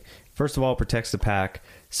type of thing. First of all, it protects the pack.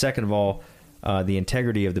 Second of all, the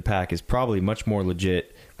integrity of the pack is probably much more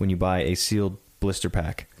legit when you buy a sealed blister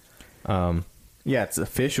pack. Yeah, it's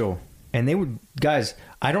official. And they would, guys,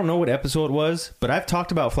 I don't know what episode it was, but I've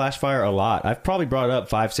talked about Flashfire a lot. I've probably brought it up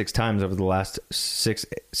 5-6 times over the last 6,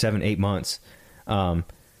 7, 8 months.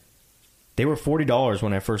 They were $40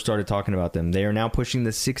 when I first started talking about them. They are now pushing the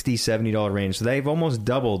 $60, $70 range. So they've almost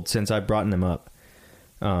doubled since I've brought them up.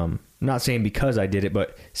 I'm not saying because I did it,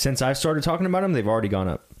 but since I started talking about them, they've already gone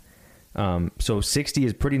up. So 60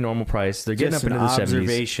 is pretty normal price. They're getting just up into the 70s.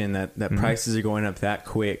 Observation that prices are going up that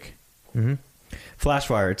quick. Mm-hmm.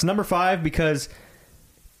 Flashfire. It's number 5 because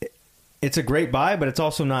it's a great buy, but it's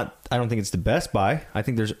also not. I don't think it's the best buy. I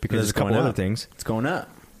think there's a couple other things. It's going up.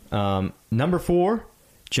 Number 4,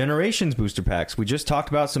 Generations booster packs. We just talked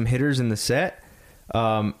about some hitters in the set,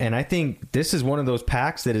 and I think this is one of those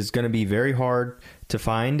packs that is going to be very hard to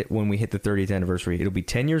find when we hit the 30th anniversary. It'll be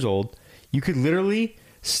 10 years old. You could literally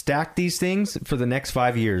stack these things for the next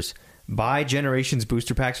 5 years. Buy Generations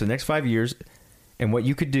booster packs for the next 5 years. And what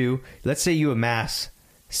you could do, let's say you amass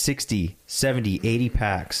 60, 70, 80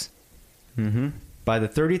 packs. Mm-hmm. By the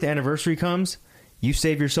 30th anniversary comes, you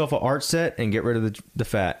save yourself an art set and get rid of the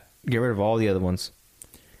fat. Get rid of all the other ones.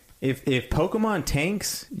 If Pokemon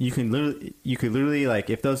tanks, you could literally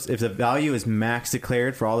like if the value is max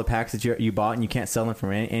declared for all the packs that you bought and you can't sell them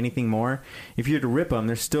for anything more. If you were to rip them,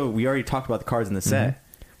 there's still, we already talked about the cards in the set.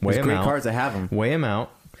 Mm-hmm. There's great cards that have them. Weigh them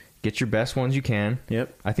out. Get your best ones you can.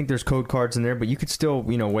 Yep. I think there's code cards in there, but you could still,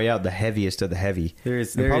 weigh out the heaviest of the heavy.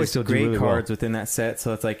 There's still great really cards within that set,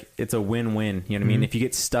 so it's like it's a win-win. You know what I mean? If you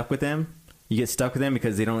get stuck with them,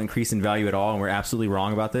 because they don't increase in value at all, and we're absolutely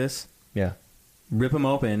wrong about this. Yeah. Rip them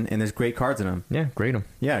open, and there's great cards in them. Yeah, grade them.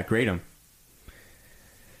 Yeah, grade them.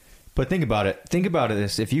 But think about it. Think about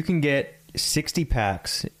this. If you can get 60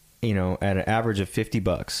 packs, at an average of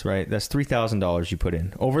 $50, right? That's $3,000 you put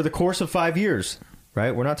in over the course of 5 years.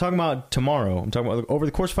 Right? We're not talking about tomorrow. I'm talking about over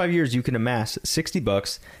the course of 5 years, you can amass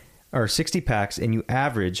 $60 or 60 packs and you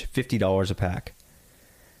average $50 a pack.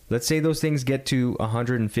 Let's say those things get to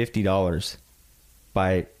 $150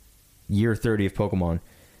 by year 30 of Pokemon.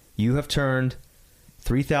 You have turned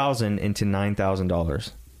 $3,000 into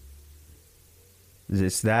 $9,000.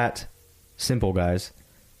 It's that simple, guys.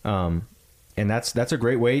 And that's a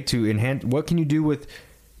great way to enhance. What can you do with,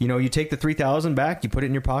 you take the $3,000 back, you put it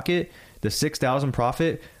in your pocket, the $6,000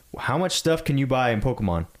 profit. How much stuff can you buy in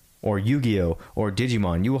Pokemon or Yu-Gi-Oh or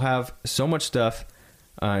Digimon? You will have so much stuff,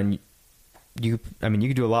 and you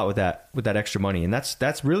could do a lot with that extra money. And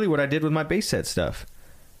that's really what I did with my base set stuff.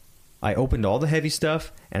 I opened all the heavy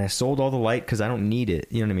stuff and I sold all the light because I don't need it.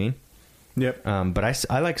 You know what I mean? Yep. But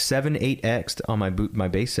I like 7-8x'd on my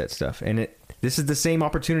base set stuff, and this is the same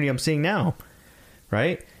opportunity I'm seeing now,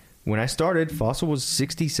 right? When I started, Fossil was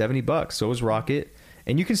 $60, $70. So was Rocket.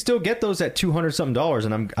 And you can still get those at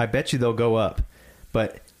 $200-something, and I bet you they'll go up.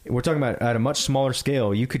 But we're talking about at a much smaller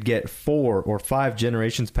scale. You could get 4 or 5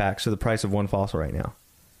 Generations packs for the price of one Fossil right now.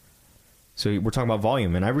 So we're talking about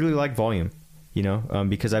volume, and I really like volume,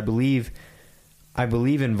 because I believe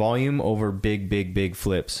in volume over big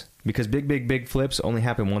flips, because big flips only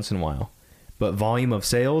happen once in a while. But volume of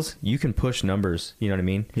sales, you can push numbers. You know what I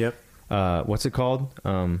mean? Yep. What's it called?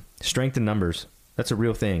 Strength in numbers. That's a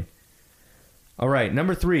real thing. All right,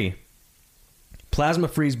 number 3, Plasma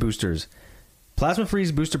Freeze boosters. Plasma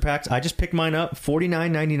Freeze booster packs. I just picked mine up,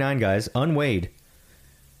 $49.99, guys, unweighed.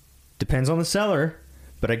 Depends on the seller,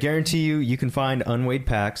 but I guarantee you can find unweighed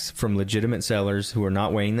packs from legitimate sellers who are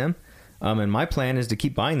not weighing them. And my plan is to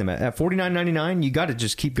keep buying them at $49.99. You got to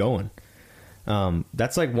just keep going.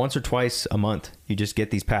 That's like once or twice a month. You just get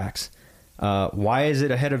these packs. Why is it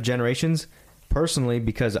ahead of Generations? Personally,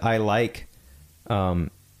 because I like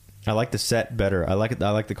the set better. I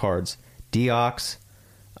like the cards. Deox.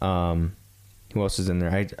 Who else is in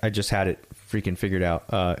there? I just had it freaking figured out.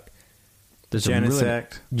 There's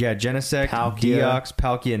Genesect. Genesect, Palkia. Deox,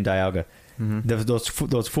 Palkia, and Dialga. Mm-hmm.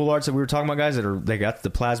 Those full arts that we were talking about, guys, they got the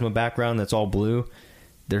plasma background that's all blue.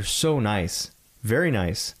 They're so nice, very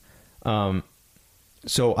nice.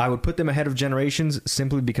 So I would put them ahead of Generations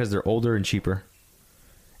simply because they're older and cheaper.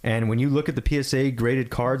 And when you look at the PSA graded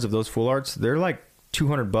cards of those full arts, they're like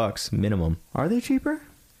 $200 minimum. Are they cheaper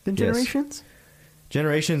than Yes. Generations?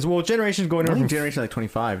 Generations going I over. think Generations are like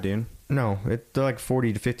 25, dude. No, they're like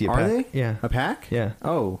 40 to 50 a Are pack. they? Yeah. A pack? Yeah.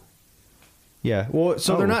 Oh. Yeah. Well,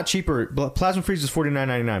 so they're Oh. not cheaper. Plasma Freeze is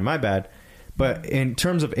 $49.99. My bad. But in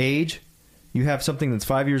terms of age, you have something that's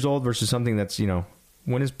 5 years old versus something that's,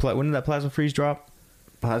 when did that Plasma Freeze drop?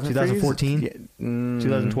 Plasma 2014? Freeze? Yeah.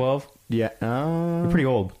 2012? Yeah. They're pretty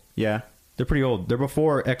old. Yeah. They're pretty old. They're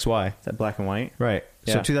before XY. Is that black and white? Right.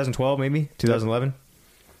 Yeah. So 2012 maybe? 2011?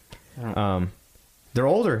 They're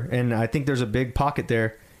older, and I think there's a big pocket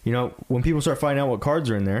there. When people start finding out what cards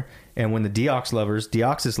are in there, and when the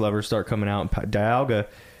Deoxys lovers start coming out, Dialga,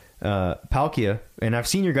 Palkia, and I've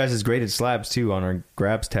seen your guys' graded slabs too on our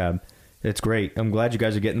grabs tab. It's great. I'm glad you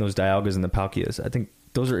guys are getting those Dialgas and the Palkias. I think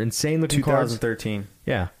those are insane looking cards. 2013.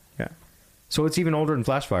 Yeah. Yeah. So it's even older than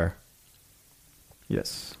Flashfire.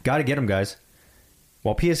 Yes. Got to get them, guys.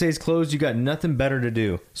 While PSA is closed, you got nothing better to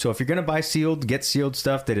do. So if you're going to buy sealed, get sealed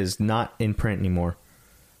stuff that is not in print anymore.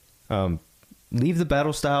 Leave the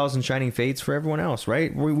Battle Styles and Shining Fates for everyone else,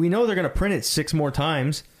 right? We know they're going to print it 6 more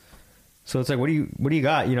times. So it's like, what do you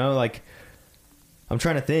got? I'm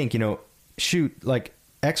trying to think, shoot, like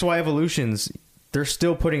XY Evolutions, they're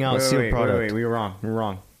still putting out sealed product. Wait, we were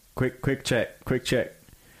wrong. Quick check.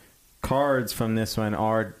 Cards from this one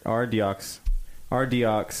are Deox,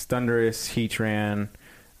 Thundurus, Heatran,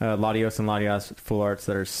 Latios and Latias full arts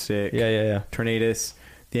that are sick. Yeah. Tornadus,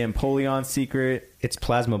 the Empoleon Secret. It's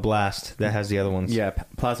Plasma Blast that has the other ones. Yeah,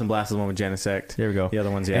 Plasma Blast is the one with Genesect. There we go. The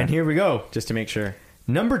other ones, yeah. And here we go. Just to make sure.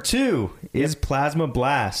 Number 2 is Plasma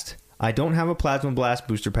Blast. I don't have a Plasma Blast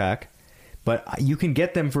booster pack, but you can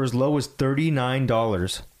get them for as low as $39.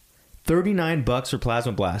 $39 for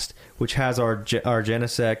Plasma Blast, which has our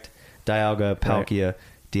Genesect, Dialga, Palkia,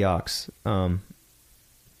 Deox.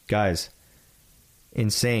 Guys,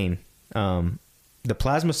 insane. The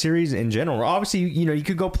Plasma series in general. Obviously, you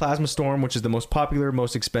could go Plasma Storm, which is the most popular,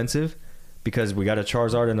 most expensive, because we got a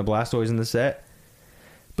Charizard and a Blastoise in the set.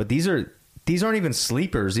 But these aren't even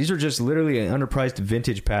sleepers. These are just literally underpriced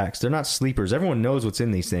vintage packs. They're not sleepers. Everyone knows what's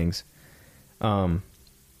in these things. Plasma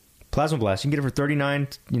Blast, you can get it for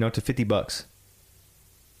 $39, to $50.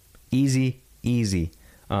 Easy.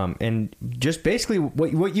 And just basically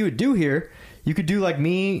what you would do here, you could do like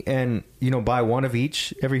me and, buy one of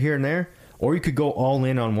each every here and there, or you could go all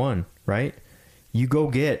in on one, right? You go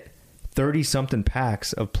get 30-something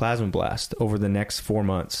packs of Plasma Blast over the next 4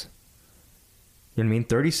 months. You know what I mean?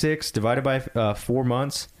 36 divided by 4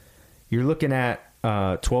 months, you're looking at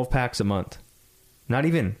 12 packs a month. Not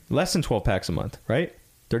even, less than 12 packs a month, right?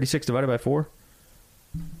 36 divided by 4?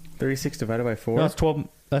 36 divided by 4? No, that's 12.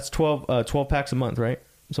 That's 12 packs a month, right?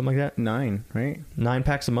 Something like that. 9, right? 9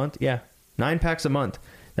 packs a month. Yeah, 9 packs a month.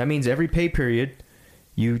 That means every pay period,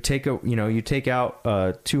 you take out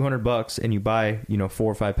 $200 and you buy 4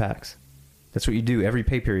 or 5 packs. That's what you do every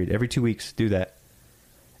pay period. Every 2 weeks, do that,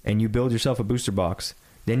 and you build yourself a booster box.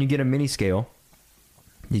 Then you get a mini scale.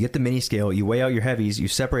 You get the mini scale. You weigh out your heavies. You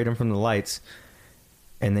separate them from the lights,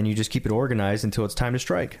 and then you just keep it organized until it's time to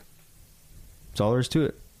strike. That's all there is to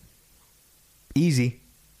it. Easier.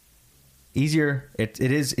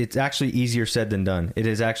 It's actually easier said than done.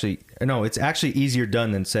 It's actually easier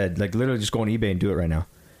done than said. Like, literally just go on eBay and do it right now.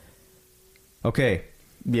 Okay.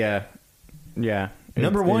 Yeah.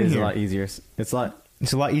 Number one is here. a lot easier. It's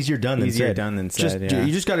a lot easier done than said. Yeah.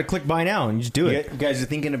 You just got to click buy now and you just do it. You guys are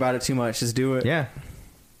thinking about it too much. Just do it. Yeah.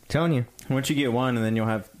 Telling you. Once you get one, and then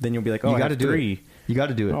you'll be like, oh, I have 3. You got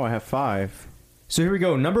to do it. Oh, I have 5. So here we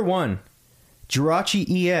go. Number 1,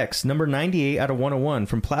 Jirachi EX, number 98 out of 101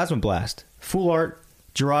 from Plasma Blast. Full art,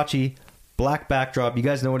 Jirachi, black backdrop. You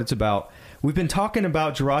guys know what it's about. We've been talking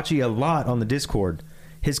about Jirachi a lot on the Discord.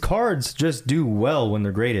 His cards just do well when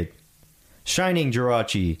they're graded. Shining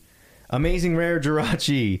Jirachi, Amazing Rare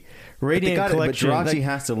Jirachi, Radiant Collection. But Jirachi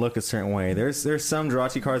has to look a certain way. There's some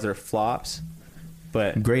Jirachi cards that are flops,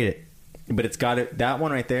 but grade it. But it's got it. That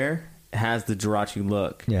one right there has the Jirachi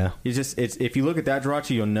look. Yeah. It's if you look at that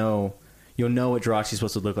Jirachi, you'll know what Jirachi's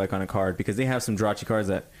supposed to look like on a card, because they have some Jirachi cards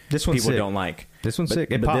that people sick. don't like. This one's sick.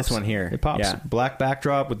 But this one here, it pops. Yeah. Black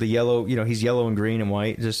backdrop with the yellow. He's yellow and green and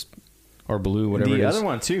white, or blue, whatever. The other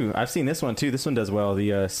one too. I've seen this one too. This one does well.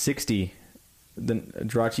 The 60, the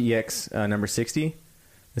Jirachi EX number 60.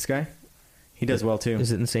 This guy, he does well too.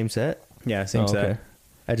 Is it in the same set? Yeah, same set. Okay.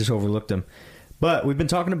 I just overlooked him. But we've been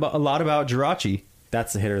talking a lot about Jirachi.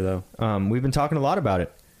 That's the hitter though. We've been talking a lot about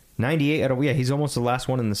it. 98 out of he's almost the last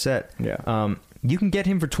one in the set. Yeah. You can get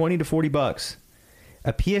him for $20 to $40.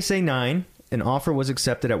 A PSA 9, an offer was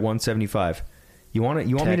accepted at $175. You want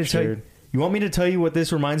me to tell you? You want me to tell you what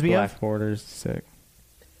this reminds me of? Black borders, sick.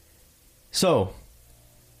 So,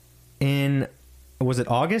 was it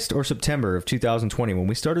August or September of 2020 when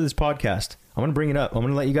we started this podcast? I'm going to bring it up. I'm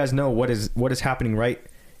going to let you guys know what is happening right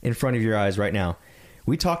in front of your eyes right now.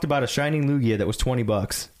 We talked about a Shining Lugia that was $20,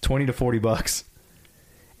 $20 to $40,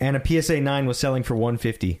 and a PSA 9 was selling for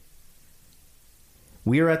 $150.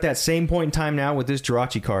 We are at that same point in time now with this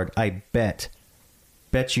Jirachi card. I bet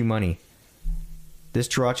you money. This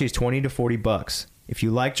Jirachi is $20 to $40. If you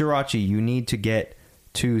like Jirachi, you need to get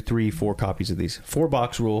 2, 3, 4 copies of these.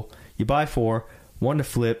 4-box rule. You buy 4, 1 to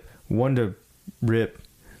flip, 1 to rip.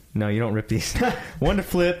 No, you don't rip these. 1 to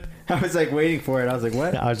flip. I was like waiting for it. I was like,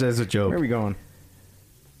 what? That's a joke. Where are we going?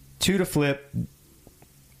 2 to flip,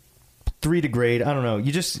 3 to grade. I don't know.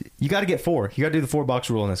 You got to get 4. You got to do the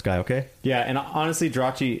 4-box rule on this guy, okay? Yeah, and honestly,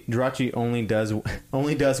 Jirachi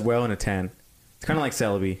only does well in a 10. It's kind of like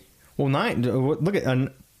Celebi. Well, 9. Look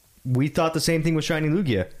at. We thought the same thing with Shining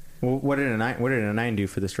Lugia. Well, what did a 9 do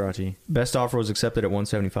for this Jirachi? Best offer was accepted at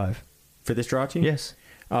 $175 for this Jirachi. Yes.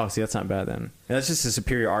 Oh, see, that's not bad then. That's just a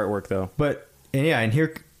superior artwork, though. But and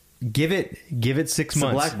here. Give it 6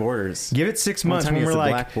 months. Black borders. Give it 6 months when we're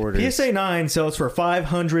like, PSA 9 sells for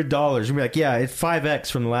 $500. We'll be like, yeah, it's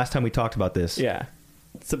 5x from the last time we talked about this. Yeah.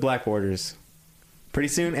 It's the black borders. Pretty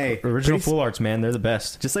soon, original full arts, man, they're the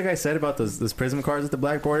best. Just like I said about those Prism cards with the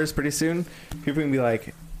black borders, pretty soon, people can be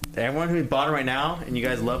like, everyone who bought them right now, and you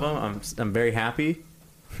guys love them, I'm very happy.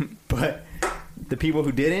 But the people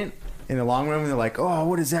who didn't, in the long run, they're like, oh,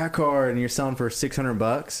 what is that card? And you're selling for $600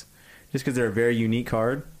 just because they're a very unique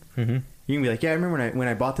card. Mm-hmm. You can be like, yeah, I remember when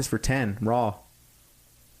I bought this for 10 raw.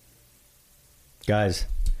 Guys,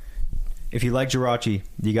 if you like Jirachi,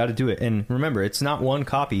 you got to do it. And remember, it's not one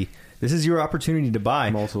copy. This is your opportunity to buy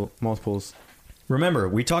multiples. Remember,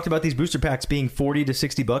 we talked about these booster packs being $40 to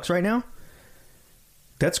 $60 right now.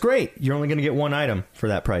 That's great. You're only going to get one item for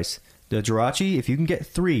that price. The Jirachi, if you can get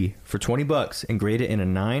 3 for $20 and grade it in a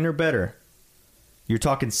 9 or better, you're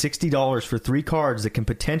talking $60 for 3 cards that can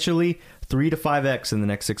potentially 3 to 5x in the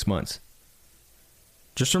next 6 months.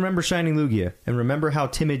 Just remember Shining Lugia, and remember how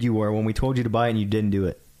timid you were when we told you to buy it and you didn't do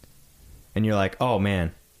it. And you're like, oh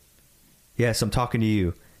man, yes, I'm talking to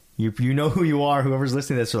you. You know who you are. Whoever's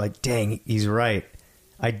listening to this are like, dang, he's right.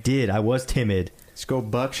 I was timid. Let's go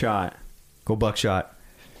Buckshot. Go Buckshot.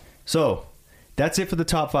 So, that's it for the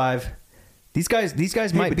top 5. These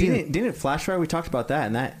guys might be... Didn't Flash Fire, we talked about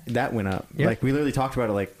that, and that went up. Yeah. Like, we literally talked about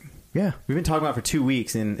it, like... Yeah. We've been talking about it for 2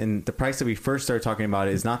 weeks, and the price that we first started talking about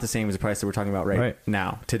it is not the same as the price that we're talking about right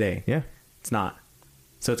now, today. Yeah. It's not.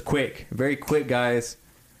 So it's quick. Very quick, guys.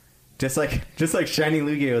 Just like Shining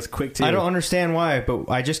Lugia was quick, too. I don't understand why, but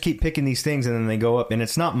I just keep picking these things, and then they go up, and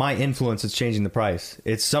it's not my influence that's changing the price.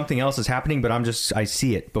 It's something else that's happening, but I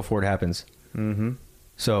see it before it happens. Mm-hmm.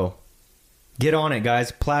 So... get on it,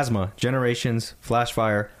 guys. Plasma, Generations, Flash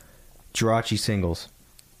Fire, Jirachi singles.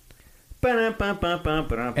 And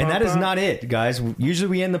that is not it, guys. Usually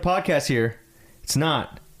we end the podcast here. It's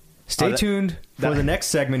not. Stay tuned for the next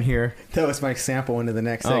segment here. That was my sample into the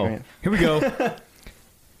next segment. Here we go.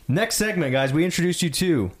 Next segment, guys, we introduced you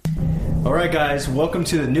to. All right, guys, welcome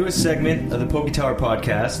to the newest segment of the PokeTower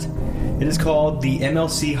Podcast. It is called the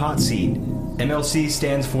MLC Hot Seat. MLC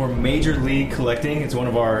stands for Major League Collecting. It's one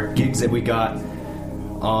of our gigs that we got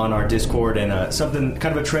on our Discord, and something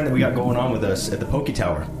kind of a trend that we got going on with us at the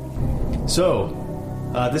PokeTower. So,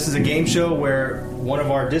 this is a game show where one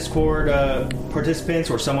of our Discord participants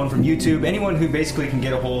or someone from YouTube, anyone who basically can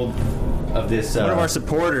get a hold of this. One of our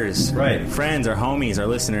supporters, right? Friends, our homies, our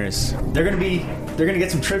listeners. They're gonna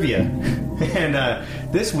get some trivia, and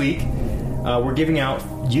this week we're giving out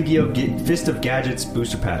Yu-Gi-Oh! Fist of Gadgets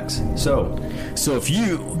booster packs. So if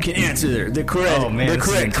you can answer the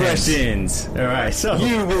correct questions, all right, so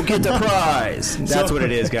you will get the prize. That's what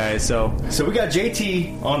it is, guys. So we got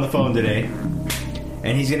JT on the phone today,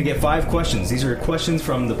 and he's going to get 5 questions. These are questions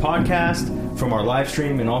from the podcast, from our live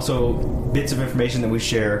stream, and also bits of information that we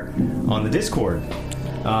share on the Discord.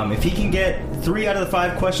 If he can get 3 out of the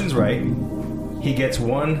 5 questions right, he gets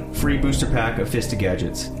 1 free booster pack of Fist of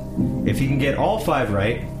Gadgets. If he can get all 5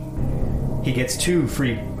 right, he gets 2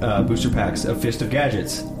 free booster packs of Fist of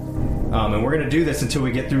Gadgets. And we're going to do this until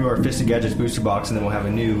we get through our Fist of Gadgets booster box, and then we'll have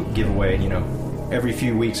a new giveaway, every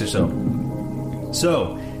few weeks or so.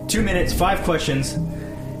 So, 2 minutes, 5 questions.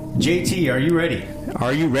 JT, are you ready?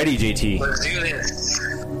 Are you ready, JT? Let's do this.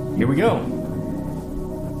 Here we go.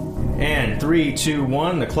 And 3, 2,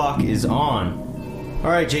 1, the clock is on.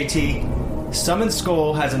 All right, JT. Summon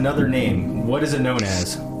Skull has another name. What is it known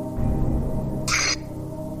as?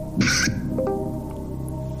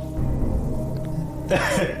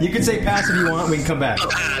 You can say pass if you want. We can come back. I'll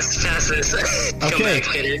pass this. Okay. Come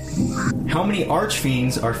back later. How many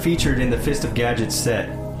Archfiends are featured in the Fist of Gadgets set?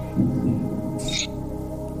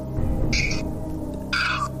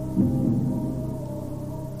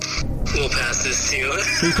 We'll pass this too.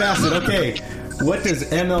 We passed it. Okay. What does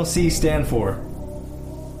MLC stand for?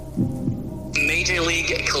 Major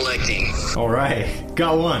League Collecting. All right.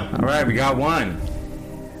 Got one. All right, we got 1.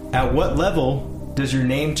 At what level does your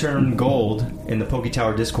name turn gold in the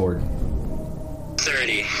PokeTower Discord?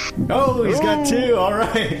 30. Oh, he's got 2. All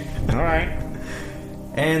right. All right.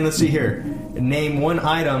 And let's see here. Name 1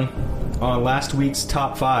 item on last week's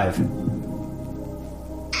top 5.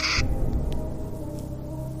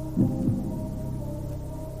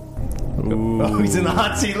 Ooh. Oh, he's in the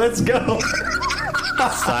hot seat. Let's go.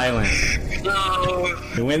 Silent. No.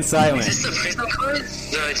 It went silent. Is this the Prism card?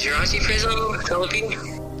 The Jirachi Prism? Telepy?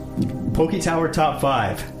 PokeTower top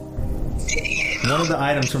 5. One of the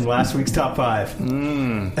items from last week's top 5.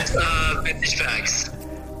 Vintage packs.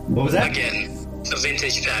 What was that? Again. The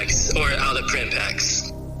vintage packs. Or out of print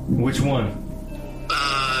packs. Which one?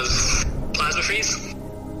 Plasma Freeze?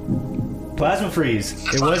 Plasma Freeze.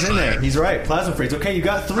 It was in there. He's right. Plasma Freeze. Okay, you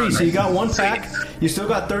got 3, so you got 1 pack. You still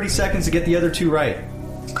got 30 seconds to get the other 2 right.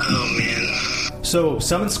 Oh, man. So,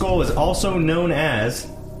 Summon Skull is also known as...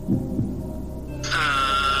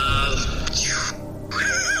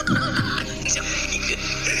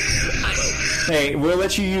 Hey, we'll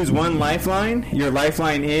let you use 1 lifeline. Your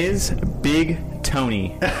lifeline is Big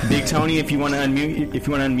Tony. Big Tony, if you want to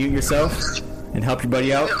unmute yourself and help your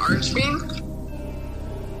buddy out. Archfiend?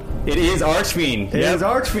 It is Archfiend. It is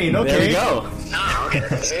Archfiend. Okay. There we go. Oh,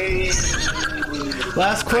 okay.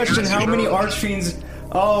 Last question. How many Archfiends...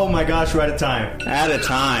 Oh my gosh, we're out of time. At a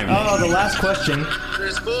time. Oh, the last question.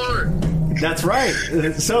 There's 4. That's right.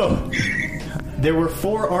 So, there were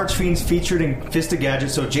 4 Archfiends featured in Fist of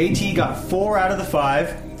Gadgets. So, JT got 4 out of the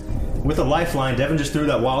 5 with a lifeline. Devin just threw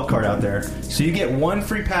that wild card out there. So, you get 1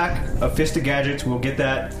 free pack of Fist of Gadgets. We'll get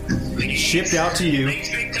that shipped out to you.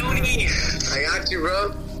 Thanks, Big Tony. I got you,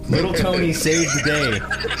 bro. Little Tony saved the day.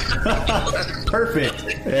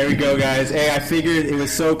 Perfect. There we go, guys. Hey, I figured it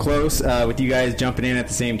was so close with you guys jumping in at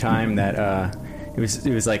the same time that it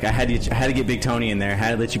was like I had to get Big Tony in there. I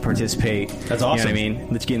had to let you participate. That's awesome. You know what I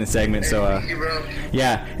mean? Let you get in the segment. So Thank you, bro.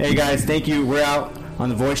 yeah. Hey guys, thank you. We're out on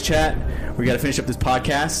the voice chat. We got to finish up this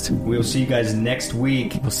podcast. We'll see you guys next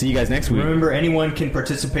week. We'll see you guys next week. Remember, anyone can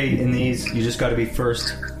participate in these. You just got to be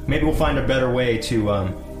first. Maybe we'll find a better way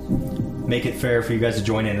to make it fair for you guys to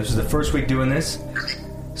join in. This is the first week doing this.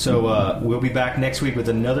 So we'll be back next week with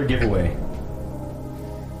another giveaway.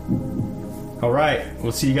 All right.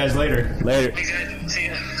 We'll see you guys later. Later. Thanks, guys. See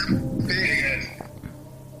ya. See you guys.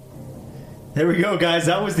 There we go, guys.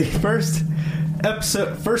 That was the first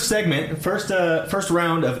episode, first segment, first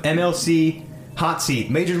round of MLC Hot Seat,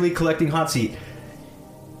 Major League Collecting Hot Seat.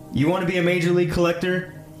 You want to be a Major League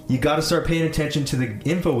collector? You got to start paying attention to the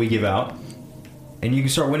info we give out, and you can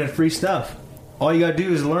start winning free stuff. All you got to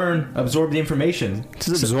do is learn, absorb the information.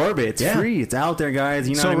 Just absorb it. It's free. It's out there, guys.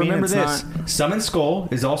 You know so what I mean? remember It's this. not... Summon Skull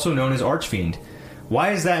is also known as Archfiend.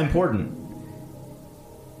 Why is that important?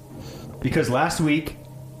 Because last week,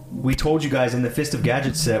 we told you guys in the Fist of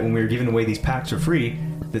Gadgets set when we were giving away these packs for free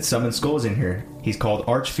that Summon Skull is in here. He's called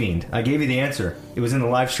Archfiend. I gave you the answer. It was in the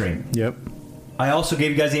live stream. Yep. I also gave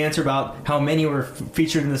you guys the answer about how many were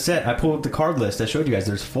featured in the set. I pulled up the card list. I showed you guys.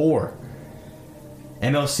 There's 4.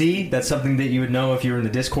 MLC, that's something that you would know if you were in the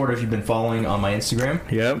Discord or if you've been following on my Instagram.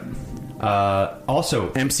 Yep.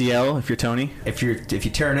 Also, MCL if you're Tony. if you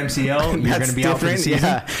tear an MCL, you're going to be out for the season.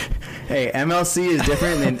 Yeah. Hey, MLC is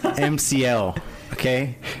different than MCL.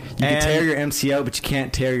 Okay, you can And tear your MCL, but you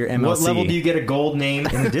can't tear your MLC. What level do you get a gold name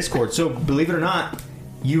in the Discord? So, believe it or not,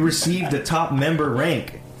 you receive the top member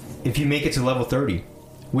rank if you make it to level 30,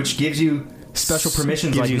 which gives you special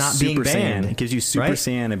permissions Gives like you not being Super banned. Saiyan. It gives you Super right?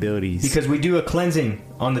 Saiyan abilities. Because we do a cleansing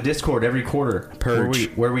on the Discord every quarter. Purge.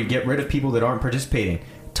 Where we get rid of people that aren't participating.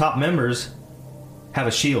 Top members have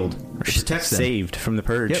a shield that protects them. Saved from the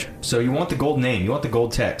purge. Yep. So you want the gold name. You want the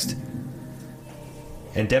gold text.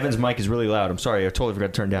 And Devin's mic is really loud. I'm sorry. I totally forgot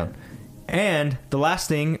to turn it down. And the last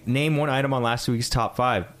thing, name one item on last week's top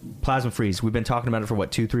 5. Plasma Freeze. We've been talking about it for,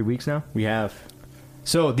 2-3 weeks now? We have.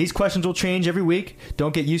 So these questions will change every week.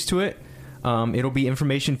 Don't get used to it. It'll be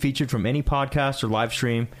information featured from any podcast or live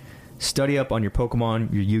stream. Study up on your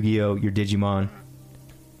Pokemon, your Yu-Gi-Oh!, your Digimon,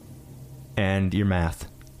 and your math.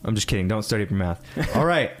 I'm just kidding. Don't study up your math. All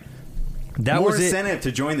right. That More was it. incentive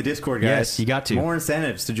to join the Discord, guys. Yes, you got to. More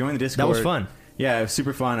incentives to join the Discord. That was fun. Yeah, it was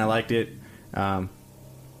super fun. I liked it.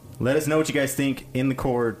 Let us know what you guys think in the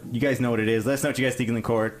Cord. You guys know what it is. Let us know what you guys think in the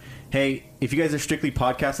Cord. Hey, if you guys are strictly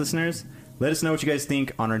podcast listeners, let us know what you guys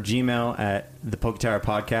think on our Gmail at the PokeTower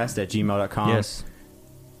Podcast at gmail.com. Yes.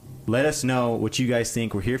 Let us know what you guys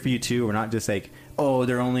think. We're here for you too. We're not just like, oh,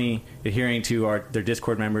 they're only adhering to their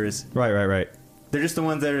Discord members. Right. They're just the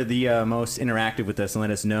ones that are the most interactive with us and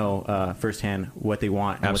let us know firsthand what they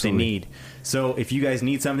want and Absolutely. what they need. So if you guys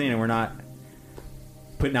need something and we're not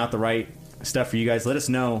putting out the right stuff for you guys, let us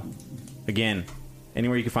know. Again,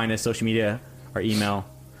 anywhere you can find us, social media, our email.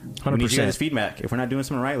 100%. We need you guys' feedback. If we're not doing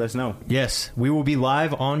something right, let us know. Yes. We will be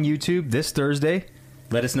live on YouTube this Thursday.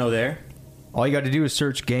 Let us know there. All you got to do is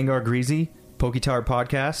search Gengar Greasy, PokeTower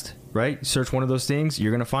Podcast, right? Search one of those things.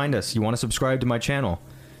 You're going to find us. You want to subscribe to my channel.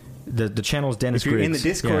 The channel is Dennis If you're in the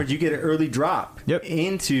Griggs. Discord, Yeah. you get an early drop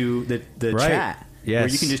into the Right. chat. Yes. Where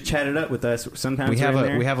you can just chat it up with us. Sometimes we have we're in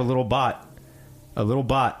there. we have a little bot.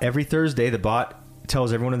 Every Thursday. The bot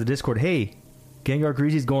tells everyone in the Discord, "Hey, Gengar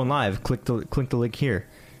Greasy's going live. Click the link here."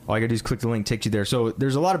 All you gotta do is click the link, takes you there. So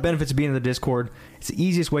there's a lot of benefits of being in the Discord. It's the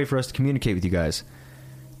easiest way for us to communicate with you guys.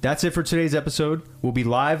 That's it for today's episode. We'll be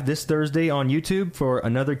live this Thursday on YouTube for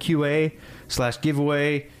another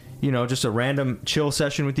QA/giveaway. Just a random chill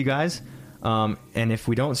session with you guys. And if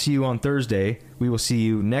we don't see you on Thursday, we will see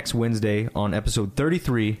you next Wednesday on episode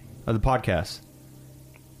 33 of the podcast.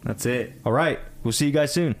 That's it. All right. We'll see you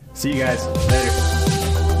guys soon. See you guys later.